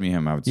showed me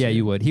him, I would. Yeah, say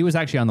you would. He was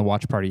actually on the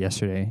watch party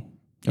yesterday.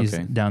 He's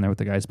Okay. down there with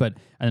the guys, and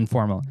then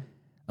Formal.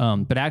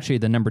 But actually,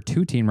 the number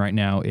 2 team right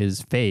now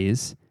is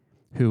FaZe,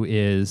 who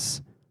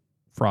is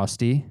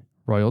Frosty,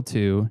 Royal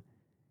 2,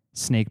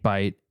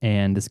 Snakebite,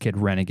 and this kid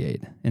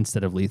Renegade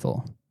instead of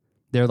Lethal.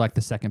 They're like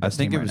the second I best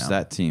think team it right was now.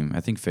 that team.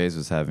 I think FaZe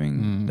was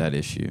having that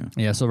issue.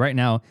 Yeah, so right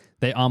now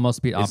they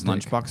almost beat Is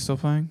Optic. Lunchbox still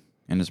playing?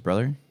 And his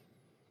brother?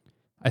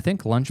 I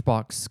think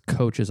Lunchbox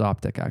coaches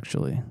Optic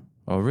actually.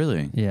 Oh,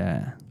 really?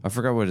 Yeah, I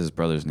forgot what his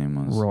brother's name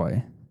was.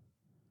 Roy.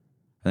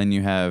 And then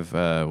you have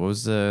what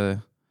was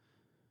that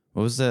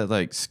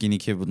like skinny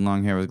kid with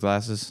long hair with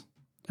glasses?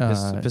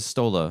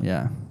 Pistola.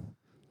 Yeah.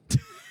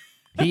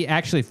 He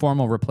actually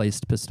Formal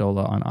replaced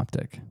Pistola on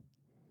Optic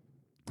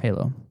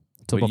Halo.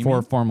 So What do you before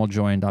mean? Formal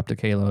joined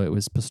Optic Halo, it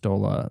was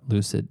Pistola,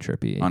 Lucid,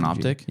 Trippy. On APG.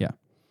 Optic? Yeah.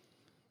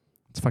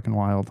 It's fucking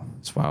wild.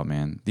 It's wild,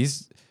 man.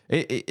 It's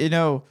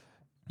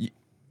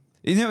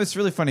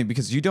really funny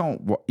because you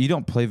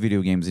don't play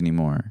video games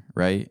anymore,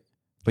 right?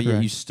 But yet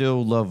Correct. you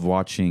still love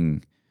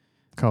watching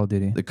Call of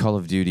Duty. the Call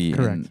of Duty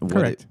Correct. and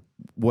Correct.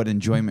 what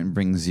enjoyment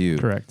brings you.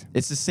 Correct.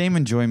 It's the same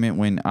enjoyment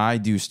when I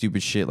do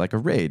stupid shit like a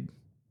raid,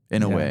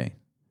 in a Yeah. way.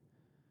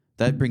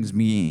 That brings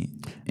me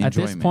enjoyment. At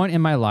this point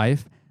in my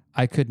life,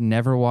 I could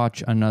never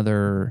watch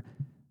another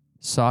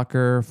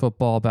soccer,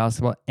 football,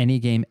 basketball, any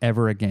game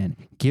ever again.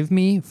 Give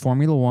me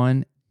Formula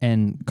One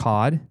and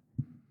COD.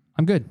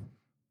 I'm good.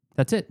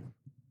 That's it.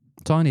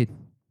 That's all I need.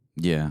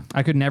 Yeah.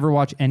 I could never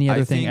watch any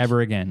other I thing think-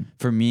 ever again.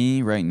 For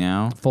me right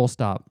now, Full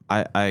stop.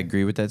 I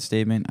agree with that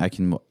statement. I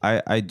do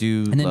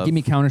And then love- give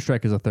me Counter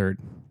Strike as a third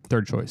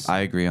choice. I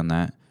agree on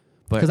that.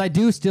 But Because I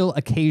do still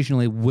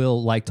occasionally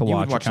will like to you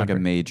watch. would watch like a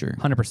major.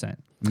 100%.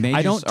 Majors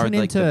I don't are tune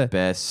like into the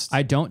best.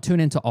 I don't tune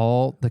into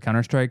all the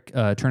Counter Strike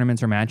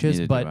tournaments or matches,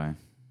 Neither do but I.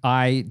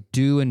 I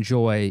do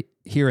enjoy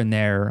here and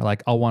there.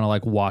 Like I'll want to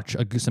like watch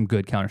some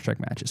good Counter Strike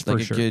matches for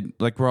like sure. a good,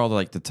 like we're all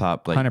like the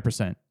top like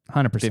 100%.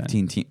 100%.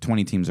 15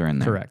 20 teams are in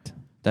there. Correct.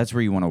 That's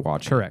where you want to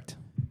watch. it. Correct.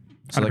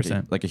 So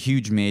 100%. like a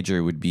huge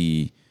major would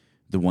be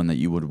the one that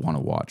you would want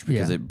to watch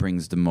because Yeah. it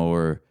brings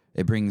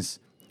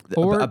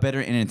Or- a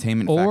better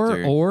entertainment or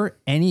factor or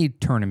any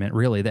tournament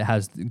really that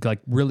has like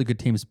really good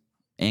teams.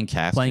 and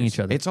casters. playing each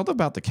other. It's all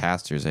about the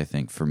casters, I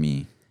think, for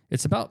me.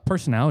 It's about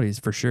personalities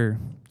for sure.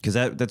 Because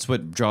that's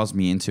what draws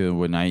me into it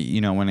when I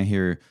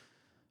hear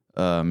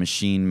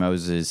Machine,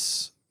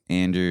 Moses,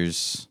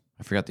 Anders,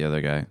 I forgot the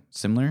other guy.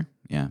 Similar?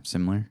 Yeah,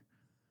 Similar.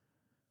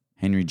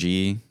 Henry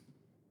G,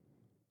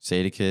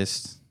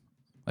 Sadakist,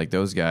 like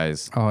those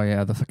guys. Oh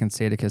yeah, the fucking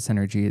Sadicus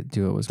Energy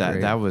duo was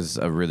great. That was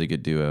a really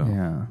good duo.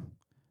 Yeah.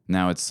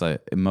 Now it's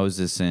like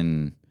Moses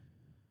and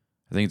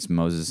I think it's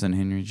Moses and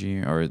Henry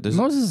G. Or there's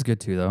Moses is good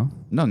too though.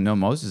 no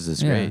Moses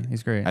is Yeah, great.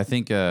 he's great. I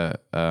think there's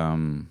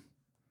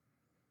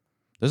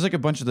like a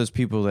bunch of those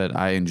people that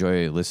I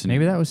enjoy listening.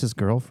 Maybe that was his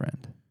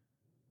girlfriend.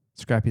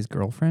 Scrappy's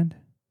girlfriend?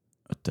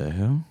 What the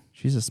hell?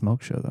 She's a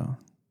smoke show though.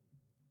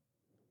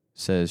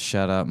 Says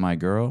shout out my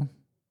girl.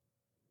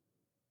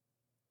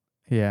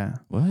 Yeah.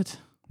 What?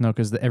 No,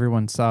 because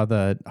everyone saw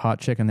the hot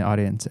chick in the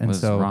audience, and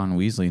Was so Ron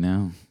Weasley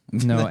now?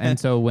 no, and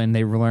so when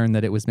they learned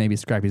that it was maybe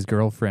Scrappy's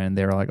girlfriend,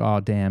 they were like, "Oh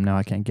damn, now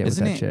I can't get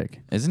Isn't with it that chick."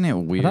 Isn't it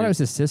weird? I thought it was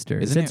his sister.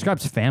 It Isn't said it-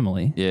 Scrappy's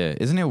family. Yeah,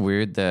 isn't it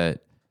weird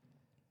that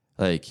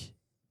like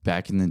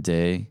back in the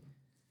day,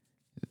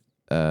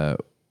 not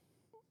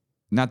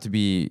to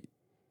be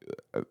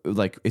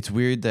like it's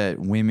weird that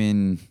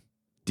women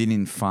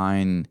didn't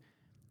find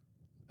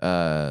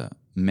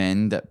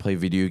men that play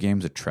video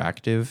games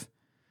attractive,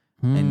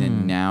 and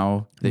then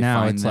now they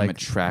now find it's them like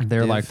attractive.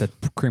 they're like the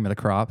cream of the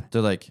crop.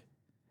 they're like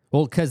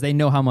Well, because they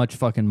know how much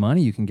fucking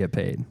money you can get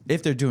paid.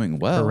 if they're doing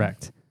well,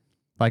 Correct.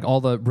 Like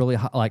all the really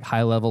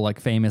high level, like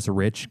famous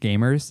rich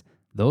gamers,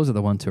 those are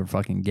the ones who are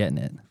fucking getting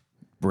it.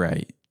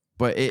 right?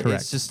 But Correct.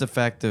 it's just the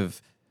fact of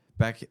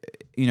back.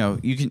 You know,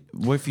 you can.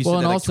 What if you Well, said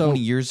and that like also- 20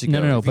 years ago?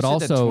 no, If you but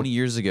said that also- 20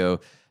 years ago,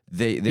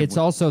 they It's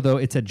also though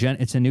it's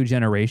a new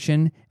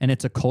generation and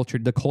it's a culture.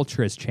 The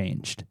culture has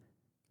changed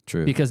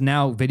true. because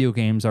now video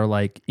games are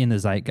like in the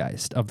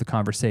zeitgeist of the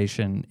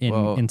conversation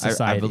in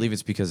society. I believe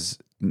it's because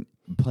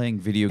playing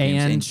video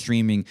games and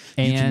streaming,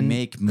 you can and-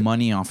 make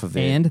money off of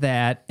it. and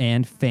that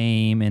and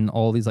fame and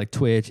all these like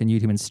Twitch and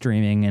YouTube and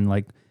streaming and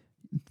like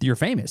you're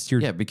famous. You're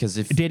yeah, because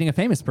if dating a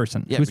famous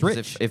person yeah, who's because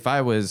rich. if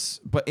I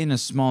was, but in a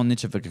small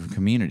niche of a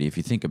community, if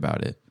you think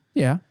about it,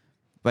 Yeah.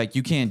 like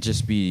you can't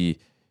just be.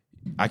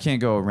 I can't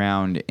go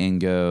around and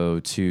go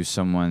to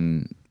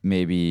someone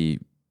maybe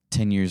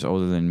 10 years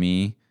older than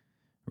me,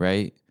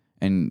 right?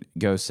 And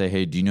go say,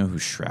 hey, do you know who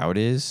Shroud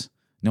is?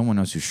 No one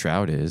knows who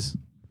Shroud is.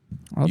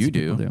 Lots You of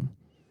people do.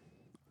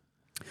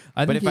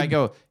 I But think if I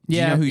go, do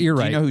yeah, you know who, you're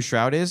do right. you know who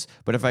Shroud is?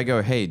 But if I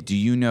go, hey, do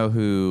you know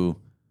who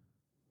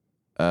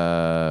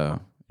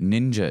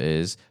Ninja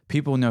is.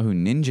 People know who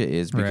Ninja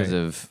is because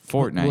Right. of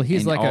Fortnite. Well,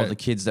 he's and like all a- the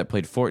kids that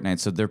played Fortnite,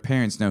 so their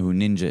parents know who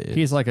Ninja is.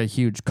 He's like a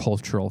huge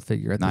cultural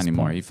figure at Not this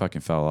anymore. point. He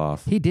fucking fell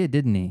off. He did,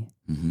 didn't he?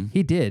 Mm-hmm.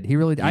 He did. He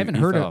really did. I haven't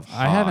he heard fell of. off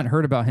I haven't hot.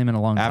 heard about him in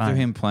a long time.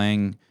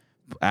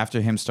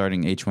 After him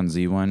starting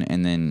H1Z1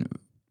 and then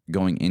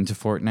going into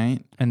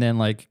Fortnite And then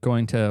like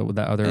going to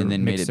that other and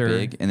then mixer. made it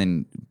big, and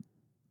then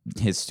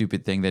his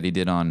stupid thing that he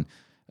did on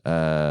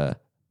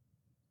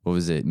what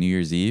was it, New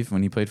Year's Eve,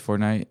 when he played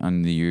Fortnite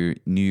on the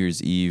New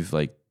Year's Eve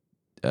like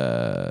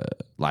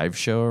live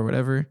show or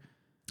whatever.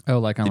 Oh,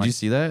 like on Did like you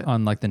see that?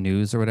 on like the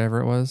news or whatever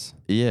it was.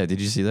 Yeah,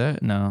 did you see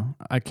that? No,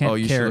 I can't. Oh,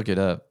 you should look it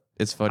up.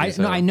 It's funny. as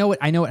No, hell. I know it.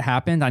 I know it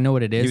happened. I know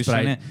what it He is. was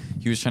But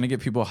he was trying to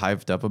get people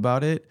hyped up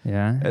about it,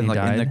 yeah, and he like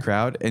died. in the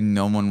crowd, and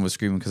no one was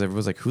screaming because everyone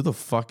was like, "Who the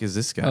fuck is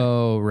this guy?"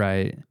 Oh,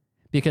 right.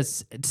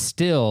 Because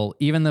still,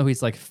 even though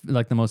he's like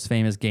the most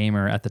famous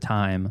gamer at the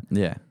time,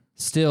 Yeah,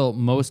 still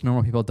most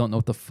normal people don't know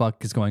what the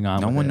fuck is going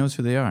on. no with one it. knows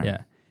who they are.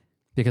 Yeah,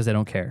 because they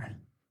don't care.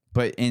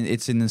 But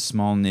it's in this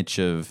small niche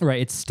of. Right.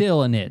 It's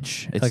still a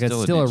niche. It's Like still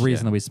a it's still a niche, yeah.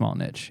 reasonably small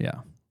niche.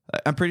 Yeah.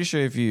 I'm pretty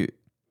sure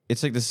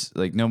it's like this.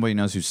 Like nobody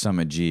knows who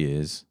Summit G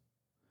is,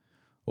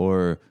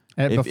 or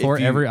And if before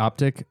you- every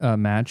Optic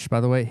match,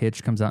 by the way,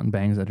 Hitch comes out and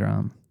bangs a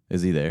drum.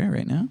 is he there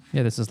right now?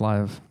 Yeah, this is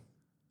live.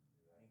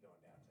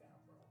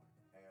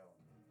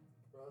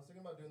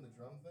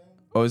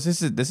 Oh,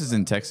 this is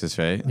in Texas,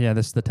 right? Yeah,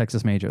 this is the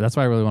Texas Major. That's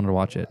why I really wanted to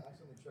watch it.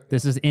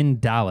 This is in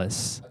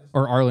Dallas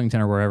or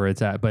Arlington or wherever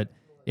it's at, but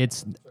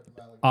it's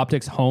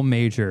Optic's home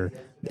major.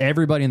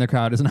 Everybody in the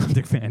crowd is an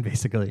Optic fan,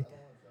 basically.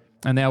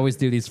 And they always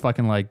do these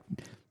fucking like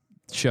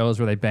shows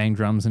where they bang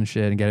drums and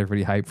shit and get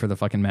everybody hyped for the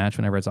fucking match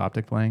whenever it's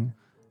Optic playing.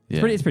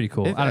 Yeah. It's pretty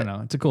cool. I don't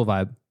know. It's a cool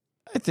vibe.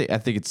 I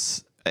think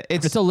it's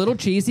It's a little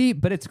cheesy,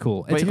 but it's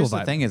cool. But It's a cool here's vibe.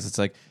 the thing is, it's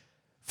like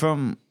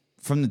from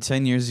the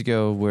 10 years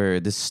ago where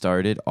this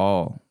started,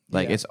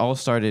 it's all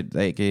started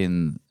like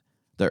in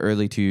the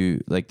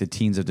the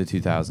teens of the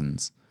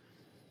 2000s,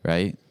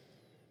 right?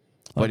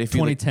 Like But if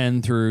you look,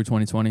 2010 through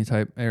 2020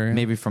 type area.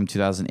 maybe from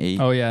 2008,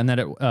 Oh yeah, and then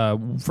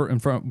in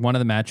front one of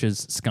the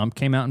matches, Scump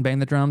came out and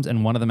banged the drums,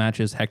 and one of the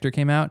matches, Hector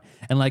came out,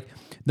 and like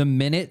the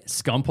minute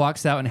Scump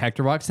walks out and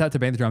Hector walks out to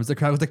bang the drums, the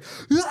crowd was like,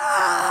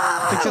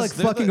 "Ah!" Because like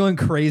they're fucking the- going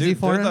crazy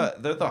for him.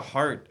 they're the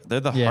heart. They're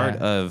the Yeah. heart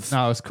of.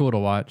 No, it was cool to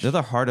watch. They're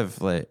the heart of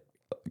like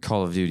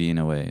Call of Duty in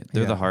a way.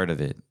 They're Yeah. the heart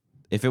of it.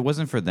 If it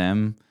wasn't for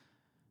them,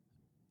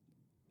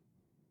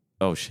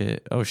 oh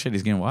shit,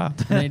 he's getting wild.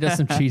 And then he does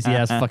some cheesy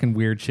ass fucking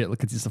weird shit.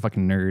 Look, he's a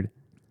fucking nerd.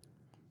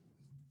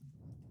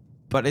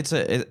 But it's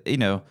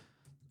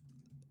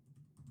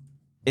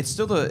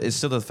still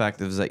the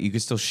fact is that you can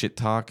still shit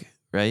talk,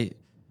 right?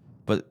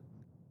 But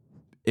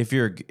if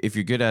you're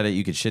good at it,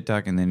 you could shit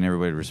talk, and then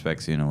everybody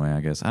respects you in a way.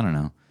 I guess I don't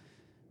know.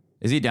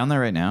 Is he down there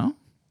right now?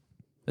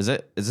 Is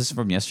this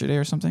from yesterday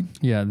or something?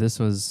 Yeah, this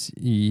was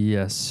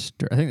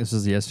yesterday. I think this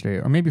was yesterday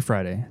or maybe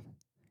Friday,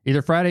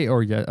 either Friday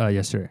or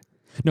yesterday.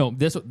 No,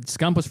 this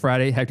Scump was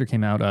Friday. Hector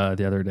came out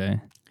the other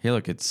day. Hey,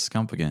 look, it's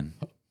Scump again.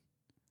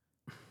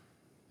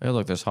 Hey,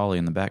 look, there's Holly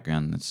in the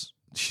background.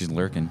 She's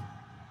lurking.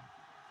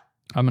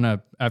 I'm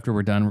gonna after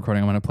we're done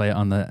recording, I'm gonna play it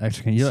on the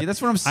extra. See,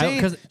 that's what I'm saying.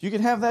 'cause- You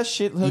can have that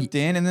shit hooked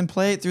in and then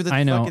play it through the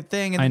I know, fucking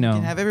thing, and I then know. you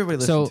can have everybody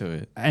listen to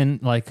it.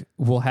 And like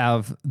we'll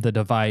have the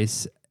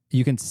device.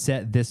 You can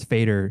set this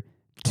fader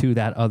to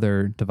that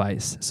other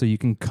device, so you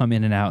can come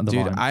in and out of the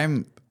Dude,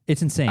 volume.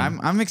 It's insane.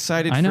 I'm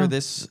excited I know. for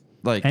this.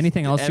 Like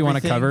Anything else you want to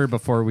everything. cover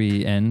before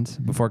we end?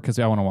 Because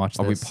I want to watch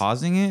this. Are we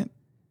pausing it,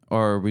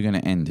 or are we gonna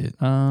end it?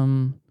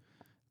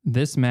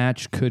 This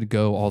match could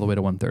go all the way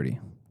to 1:30,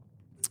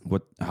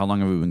 What? How long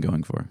have we been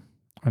going for?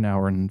 an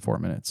hour and 4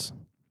 minutes.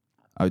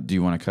 Do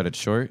you want to cut it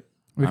short?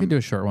 We could do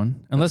a short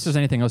one, unless there's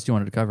anything else you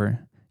wanted to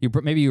cover.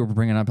 Maybe you were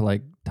bringing up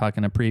like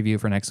talking a preview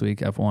for next week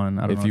F1.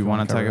 I don't know If you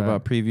want to talk cover that.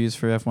 about previews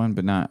for F1,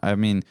 but not, I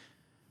mean,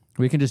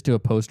 we can just do a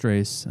post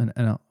race.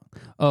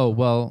 Oh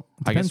well,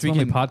 I guess depends we when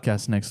we can-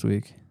 podcast next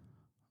week.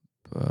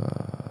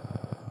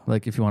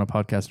 Like if you want to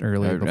podcast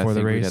early I before the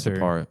think we'd race, have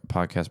to or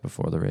podcast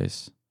before the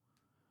race.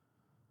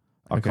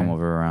 I'll Okay. come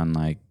over around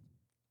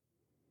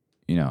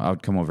I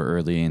would come over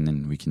early, and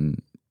then we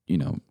can,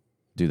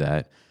 do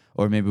that.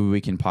 Or maybe we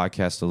can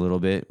podcast a little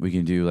bit. We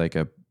can do like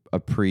a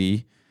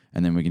pre,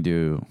 and then we can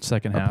do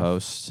second a half.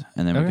 post,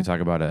 and then we Okay. can talk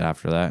about it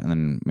after that, and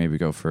then maybe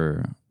go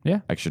for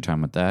Yeah. extra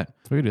time with that.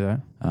 So we could do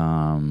that.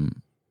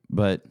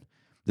 But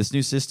this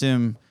new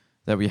system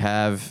that we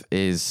have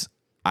is,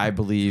 I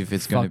believe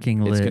it's Fucking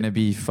gonna lit.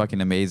 be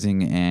fucking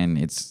amazing. And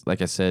it's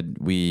like I said,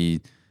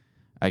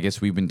 I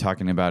guess we've been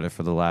talking about it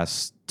for the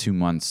last 2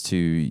 months to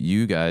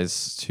you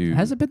guys.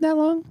 Has it been that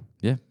long?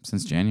 Yeah,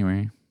 since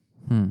January.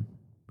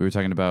 We were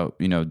talking about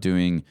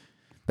doing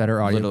Better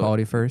audio Little-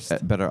 quality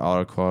first. better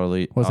audio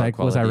quality. Was audio I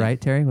quality.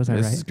 right, Terry? Was I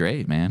This right? is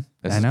great, man.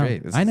 This I is know.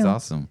 great. This I is know.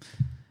 awesome.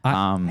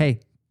 Hey,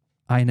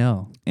 I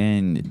know.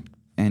 And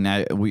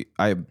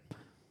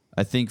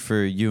I think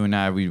for you and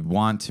I, we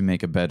want to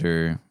make a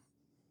better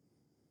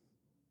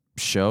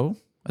show,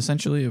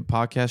 essentially a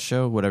podcast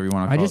show, whatever you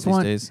want to call it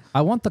these days.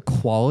 I want the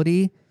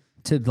quality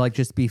to like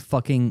just be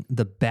fucking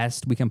the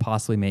best we can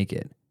possibly make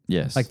it.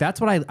 Yes. Like that's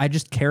what I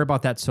just care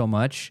about that so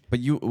much. But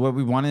what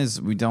we want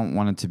is we don't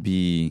want it to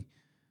be.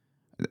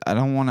 I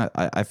don't want to.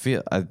 I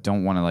feel I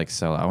don't want to like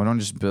sell it. I want to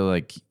just build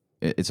like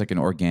it's like an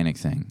organic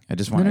thing. I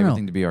just want No.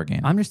 everything to be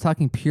organic. I'm just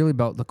talking purely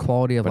about the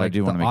quality of but I like do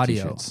the want to make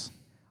audio. t-shirts.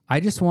 I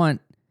just want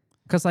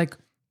because like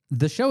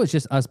the show is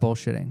just us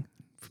bullshitting.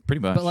 Pretty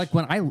much. But like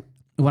when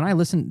I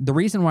listen, the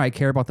reason why I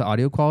care about the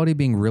audio quality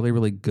being really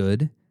really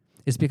good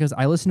is because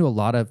I listen to a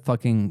lot of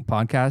fucking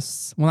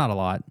podcasts. Well, not a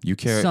lot. You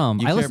care- some.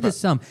 you I care listen to about-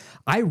 some.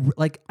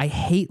 I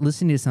hate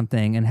listening to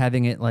something and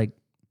having it like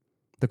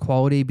the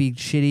quality be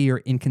shitty or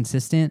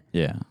inconsistent.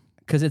 yeah.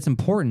 Because it's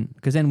important.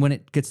 Because then when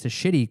it gets to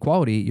shitty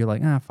quality, you're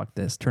like, fuck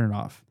this, turn it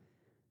off.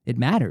 It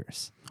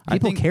matters. I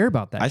People think- care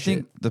about that. I shit.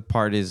 think the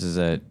part is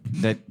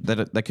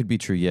that could be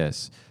true,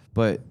 yes.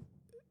 But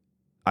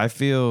I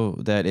feel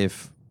that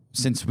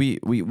since we've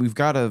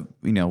got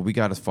we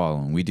got a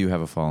following. We do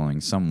have a following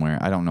somewhere.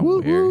 I don't know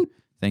Woot where. woot.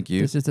 Thank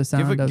you. This is the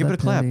sound give of it the a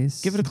clap.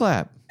 police. Give it a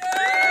clap.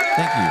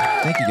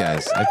 Thank you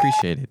guys. I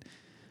appreciate it.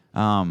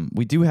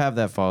 We do have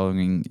that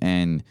following,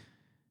 and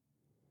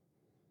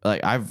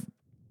like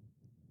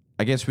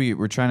I guess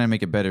we're trying to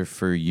make it better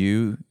for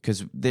you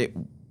because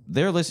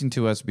they're listening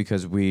to us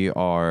because we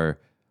are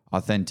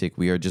authentic.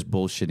 We are just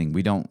bullshitting.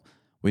 We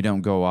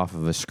don't go off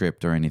of a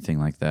script or anything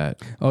like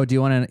that. Oh, do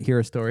you want to hear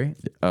a story?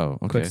 Oh,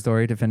 okay. Quick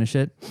story to finish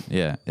it.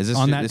 Yeah. Is this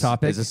On that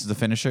topic- Is this the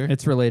finisher?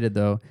 It's related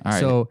though. All right.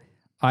 So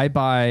I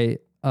buy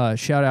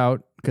shout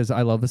out because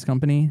I love this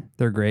company.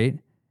 They're great.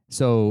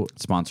 So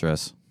Sponsor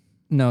us.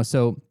 no,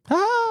 so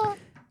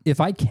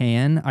if I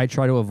can, I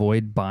try to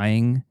avoid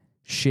buying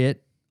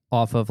shit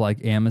off of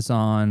like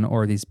Amazon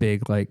or these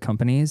big like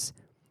companies.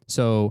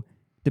 So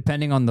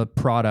depending on the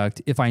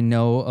product, if I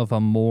know of a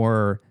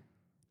more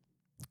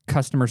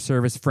customer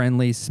service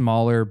friendly,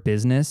 smaller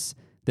business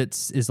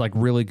is like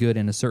really good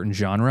in a certain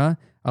genre,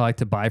 I like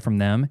to buy from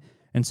them.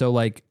 And so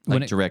like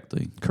when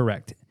Directly.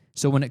 correct.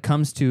 So when it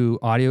comes to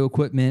audio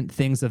equipment,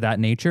 things of that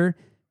nature,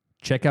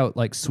 check out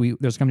like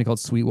there's a company called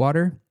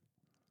Sweetwater.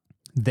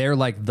 They're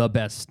like the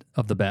best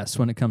of the best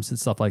when it comes to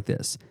stuff like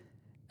this.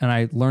 And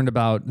I learned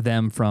about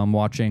them from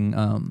watching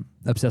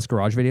Obsessed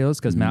Garage videos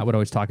because Matt would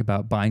always talk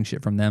about buying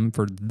shit from them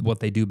for what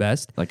they do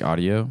best. Like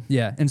audio.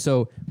 Yeah. And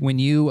so when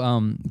you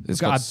It's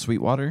called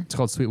Sweetwater. it's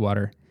called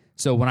Sweetwater.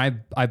 So when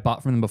I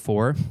bought from them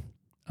before,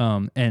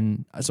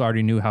 and so I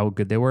already knew how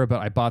good they were, but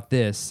I bought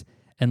this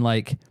and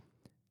like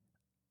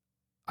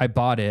I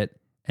bought it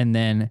and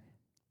then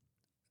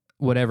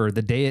whatever,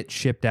 the day it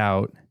shipped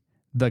out,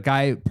 the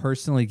guy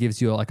personally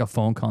gives you like a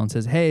phone call and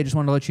says, "Hey, I just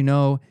wanted to let you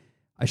know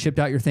I shipped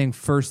out your thing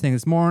first thing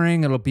this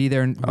morning. It'll be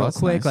there real that's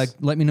quick. nice. Like,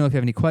 let me know if you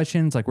have any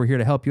questions. Like, we're here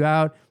to help you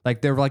out."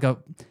 Like, they're like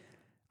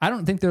I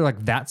don't think they're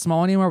like that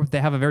small anymore, but they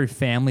have a very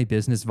family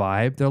business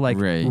vibe. They're like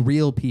Right.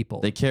 real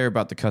people. They care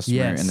about the customer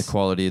Yes. and the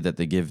quality that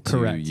they give to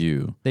Correct.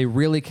 you. They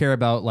really care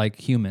about like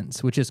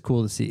humans, which is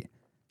cool to see.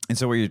 And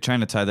so what you're trying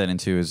to tie that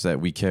into is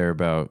that we care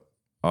about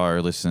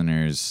our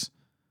listeners,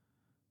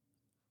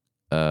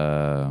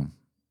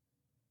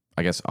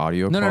 I guess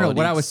audio No. quality.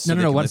 What I was so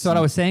they can What listen. I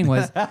was saying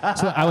was,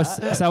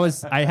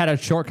 I had a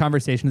short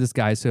conversation with this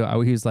guy.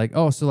 So he was like,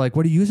 "Oh, so like,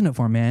 what are you using it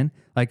for, man?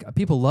 Like,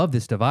 people love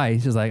this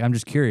device." He's like, "I'm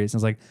just curious." I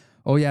was like,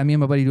 "Oh yeah, me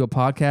and my buddy do a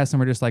podcast, and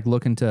we're just like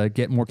looking to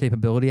get more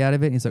capability out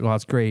of it." And he's like, "Oh,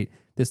 that's great.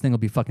 This thing will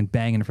be fucking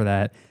banging for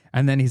that."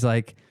 And then he's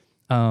like,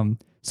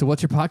 "So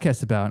what's your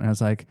podcast about?" And I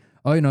was like,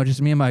 "Oh,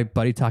 just me and my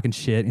buddy talking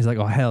shit." And he's like,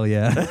 "Oh hell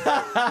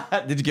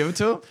yeah." Did you give it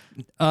to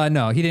him?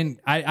 No, he didn't.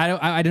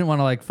 I didn't want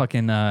to like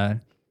fucking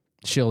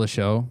shill the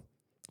show.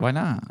 Why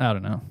not? I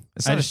don't know.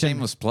 It's not a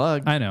shameless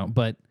plug. I know,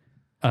 but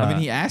I mean,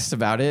 he asked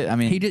about it. I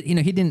mean, he did. He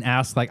didn't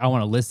ask like I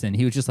want to listen.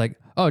 He was just like,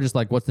 "Oh, just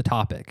like what's the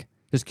topic?"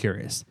 Just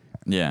curious.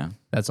 yeah.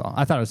 That's all.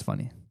 I thought it was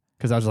funny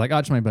because I was like, "Oh,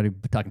 just my buddy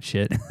talking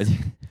shit."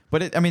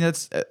 But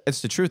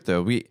it's the truth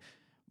though.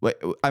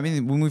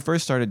 When we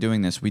first started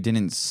doing this, we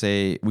didn't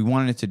say we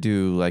wanted to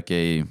do like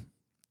a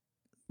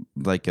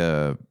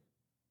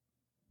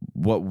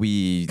what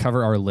we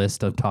Cover our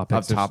list of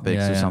topics,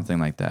 or something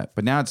like that.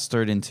 But now it's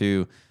turned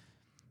into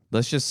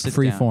let's just sit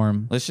Free down.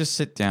 form. Let's just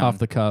sit down. off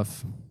the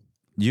cuff.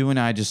 You and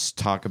I just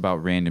talk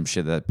about random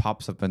shit that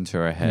pops up into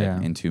our head Yeah.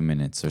 in 2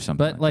 minutes or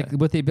something. But like that.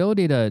 with the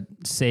ability to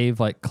save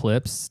like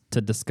clips to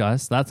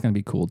discuss, that's gonna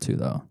be cool too,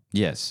 though.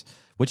 Yes,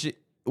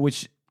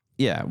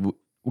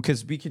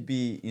 because we could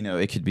be,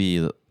 it could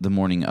be the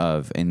morning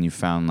of, and you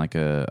found like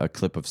a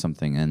clip of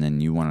something, and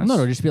then you want to, No,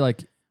 it'll just be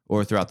like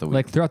or throughout the week.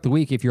 like throughout the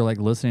week if you're like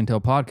listening to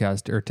a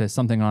podcast or to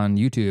something on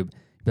YouTube,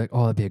 be like,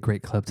 "Oh, that'd be a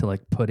great clip to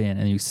like put in,"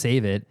 and you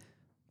save it,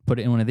 put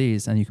it in one of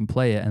these, and you can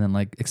play it and then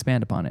like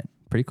expand upon it.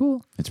 Pretty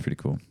cool. It's pretty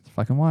cool. It's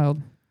fucking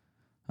wild.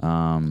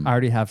 I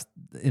already have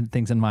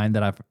things in mind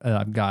that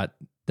I've got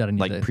that I need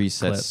Like to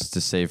presets clip.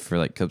 to save for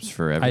like clips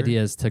forever.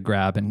 Ideas to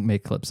grab and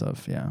make clips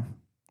of. Yeah,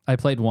 I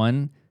played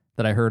one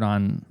that I heard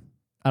on.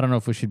 I don't know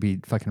if we should be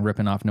fucking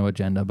ripping off No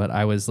Agenda, but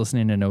I was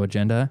listening to No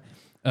Agenda.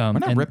 We're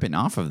not ripping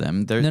off of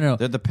them. They're No.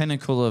 they're the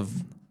pinnacle of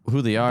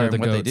who they are They're and the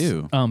what they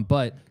goats. do.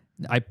 But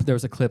there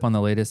was a clip on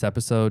the latest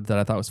episode that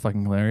I thought was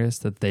fucking hilarious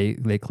that they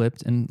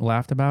clipped and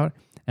laughed about,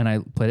 and I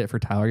played it for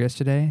Tyler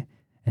yesterday,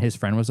 and his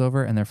friend was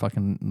over, and they're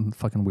fucking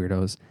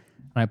weirdos.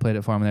 And I played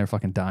it for them, and they were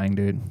fucking dying,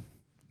 dude.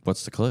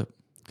 What's the clip?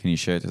 Can you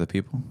share it to the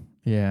people?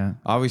 Yeah.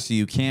 Obviously,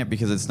 you can't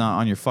because it's not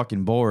on your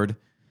fucking board.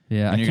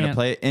 Yeah. And you're going to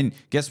play it. And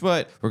guess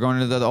what? We're going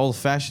to the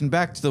old-fashioned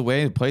back to the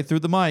way to play through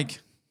the mic.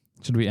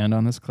 Should we end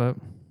on this clip?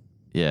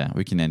 Yeah,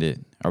 we can end it.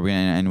 Are we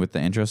going to end with the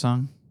intro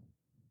song?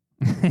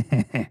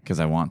 Because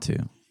I want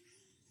to.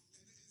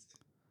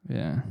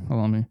 Yeah. Hold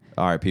on me.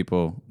 All right,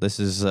 people. This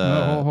is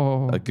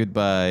Oh. a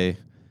goodbye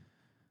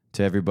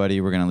to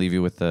everybody. We're going to leave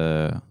you with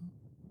the...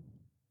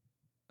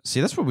 See,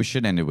 that's what we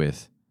should end it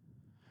with.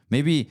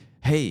 Maybe,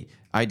 hey,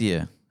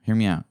 idea. Hear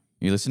me out.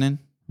 You listening?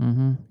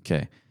 Mm-hmm.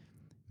 Okay.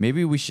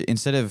 Maybe we should,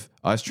 instead of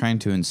us trying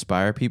to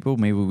inspire people,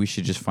 maybe we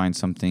should just find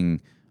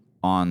something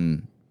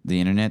on the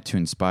internet to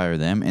inspire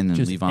them and then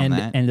Just leave on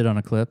that. end it on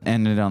a clip.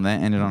 End it on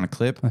that. End it on a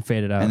clip. And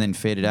fade it out. And then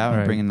fade it out Right.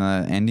 and bring in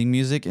the ending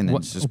music and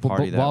then just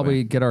party that while way.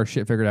 we get our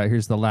shit figured out,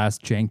 here's the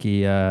last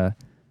janky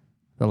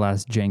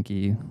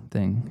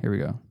thing. Here we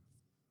go.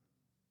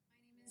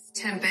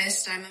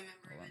 Tempest. I'm a member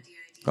of a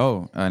DID.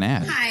 Oh, an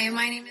ad. Hi,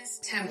 my name is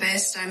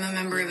Tempest. I'm a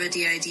member of a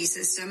DID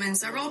system, and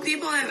several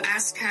people have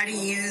asked how to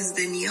use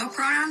the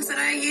neopronouns that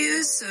I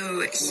use,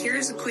 so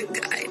here's a quick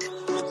guide.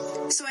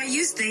 So I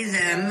use they,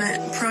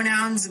 them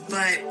pronouns,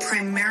 but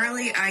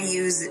primarily I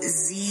use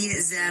ze,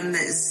 them,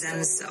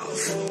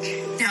 themself.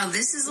 Now,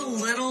 this is a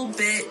little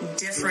bit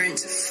different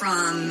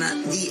from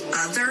the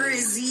other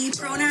z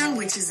pronoun,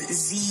 which is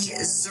ze,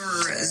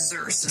 zer,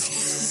 self.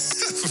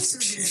 So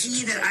the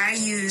he that I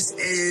use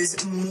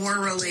is more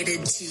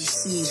related to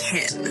he,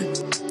 him.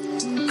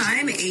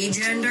 I'm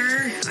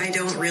agender. I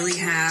don't really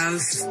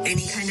have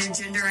any kind of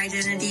gender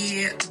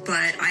identity,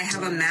 but I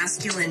have a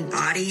masculine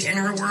body in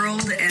her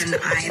world, and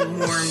I'm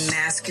more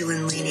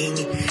masculine leaning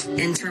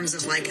in terms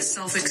of like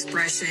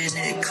self-expression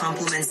and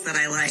compliments that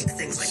I like,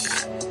 things like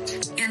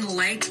that. And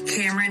like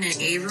Cameron and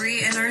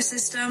Avery in our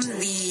system,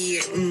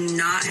 the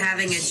not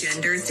having a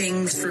gender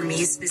thing for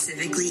me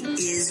specifically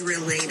is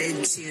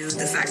related to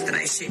the fact that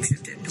I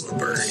shapeshift into a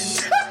bird.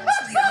 So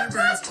the other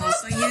birds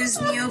also use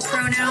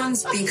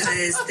neopronouns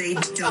because they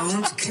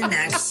don't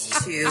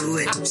connect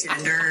to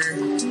gender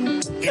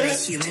in a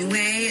human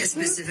way.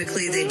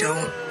 Specifically, they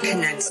don't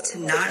connect to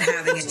not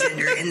having a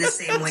gender in the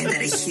same way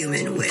that a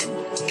human would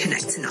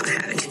connect to not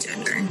having a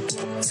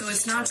gender. So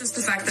it's not just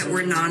the fact that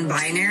we're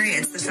non-binary,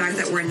 it's the fact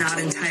that we're not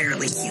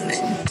entirely human.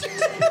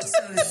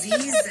 So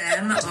these,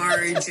 them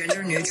are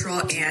gender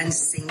neutral and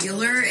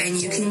singular,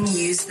 and you can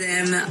use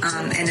them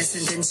in a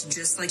sentence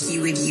just like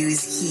you would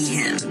use he,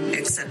 him,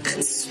 except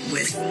it's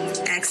with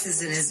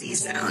X's and a Z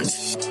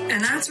sound.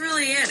 And that's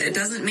really it. It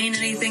doesn't mean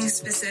anything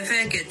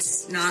specific.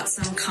 It's not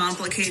some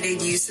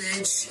complicated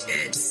usage.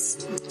 It's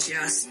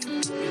just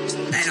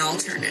an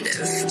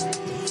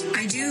alternative.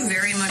 I do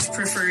very much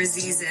prefer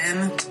Z,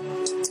 them,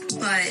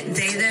 but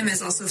they, them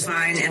is also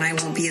fine, and I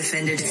won't be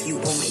offended if you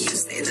only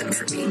use they, them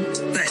for me.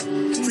 But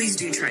please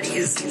do try to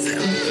use they,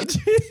 them.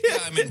 Yeah,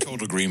 I'm in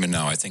total agreement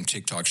now. I think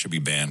TikTok should be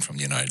banned from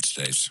the United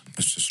States.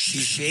 It's just She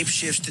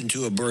shapeshifts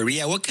into a bird.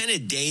 Yeah, what kind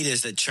of data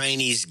is the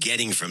Chinese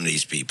getting from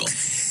these people?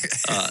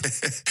 How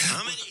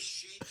many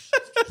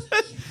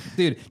shapeshifters?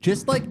 Dude,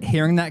 just like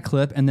hearing that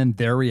clip and then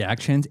their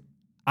reactions,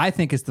 I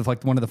think it's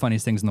like one of the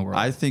funniest things in the world.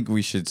 I think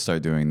we should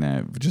start doing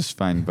that. Just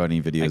find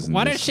funny videos.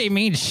 What does she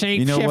mean shape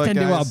You know shift what,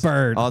 into guys? a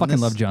bird? On Fucking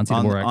this- love John C.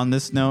 Dvorak. On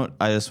this note,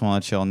 I just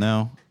want to let y'all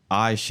know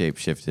I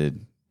shapeshifted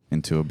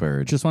into a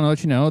bird. Just want to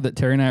let you know that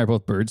Terry and I are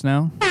both birds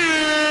now.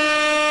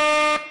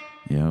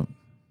 Yep.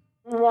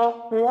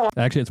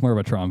 Actually, it's more of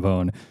a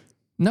trombone.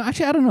 No,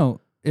 actually, I don't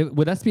know.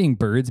 Would us being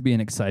birds be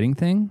an exciting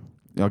thing?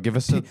 Y'all give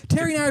us a...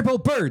 Terry and I are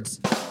both birds.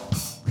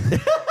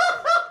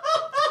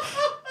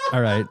 All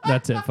right,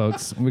 that's it,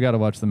 folks. We got to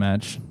watch the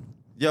match.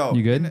 Yo,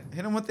 You good?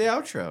 Hit him with the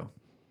outro.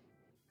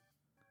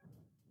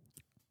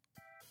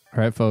 All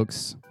right,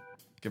 folks.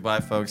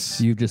 Goodbye,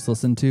 folks. You've just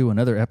listened to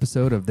another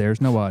episode of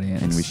There's No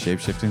Audience. And we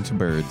shapeshift into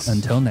birds.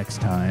 Until next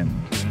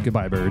time,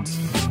 goodbye, birds.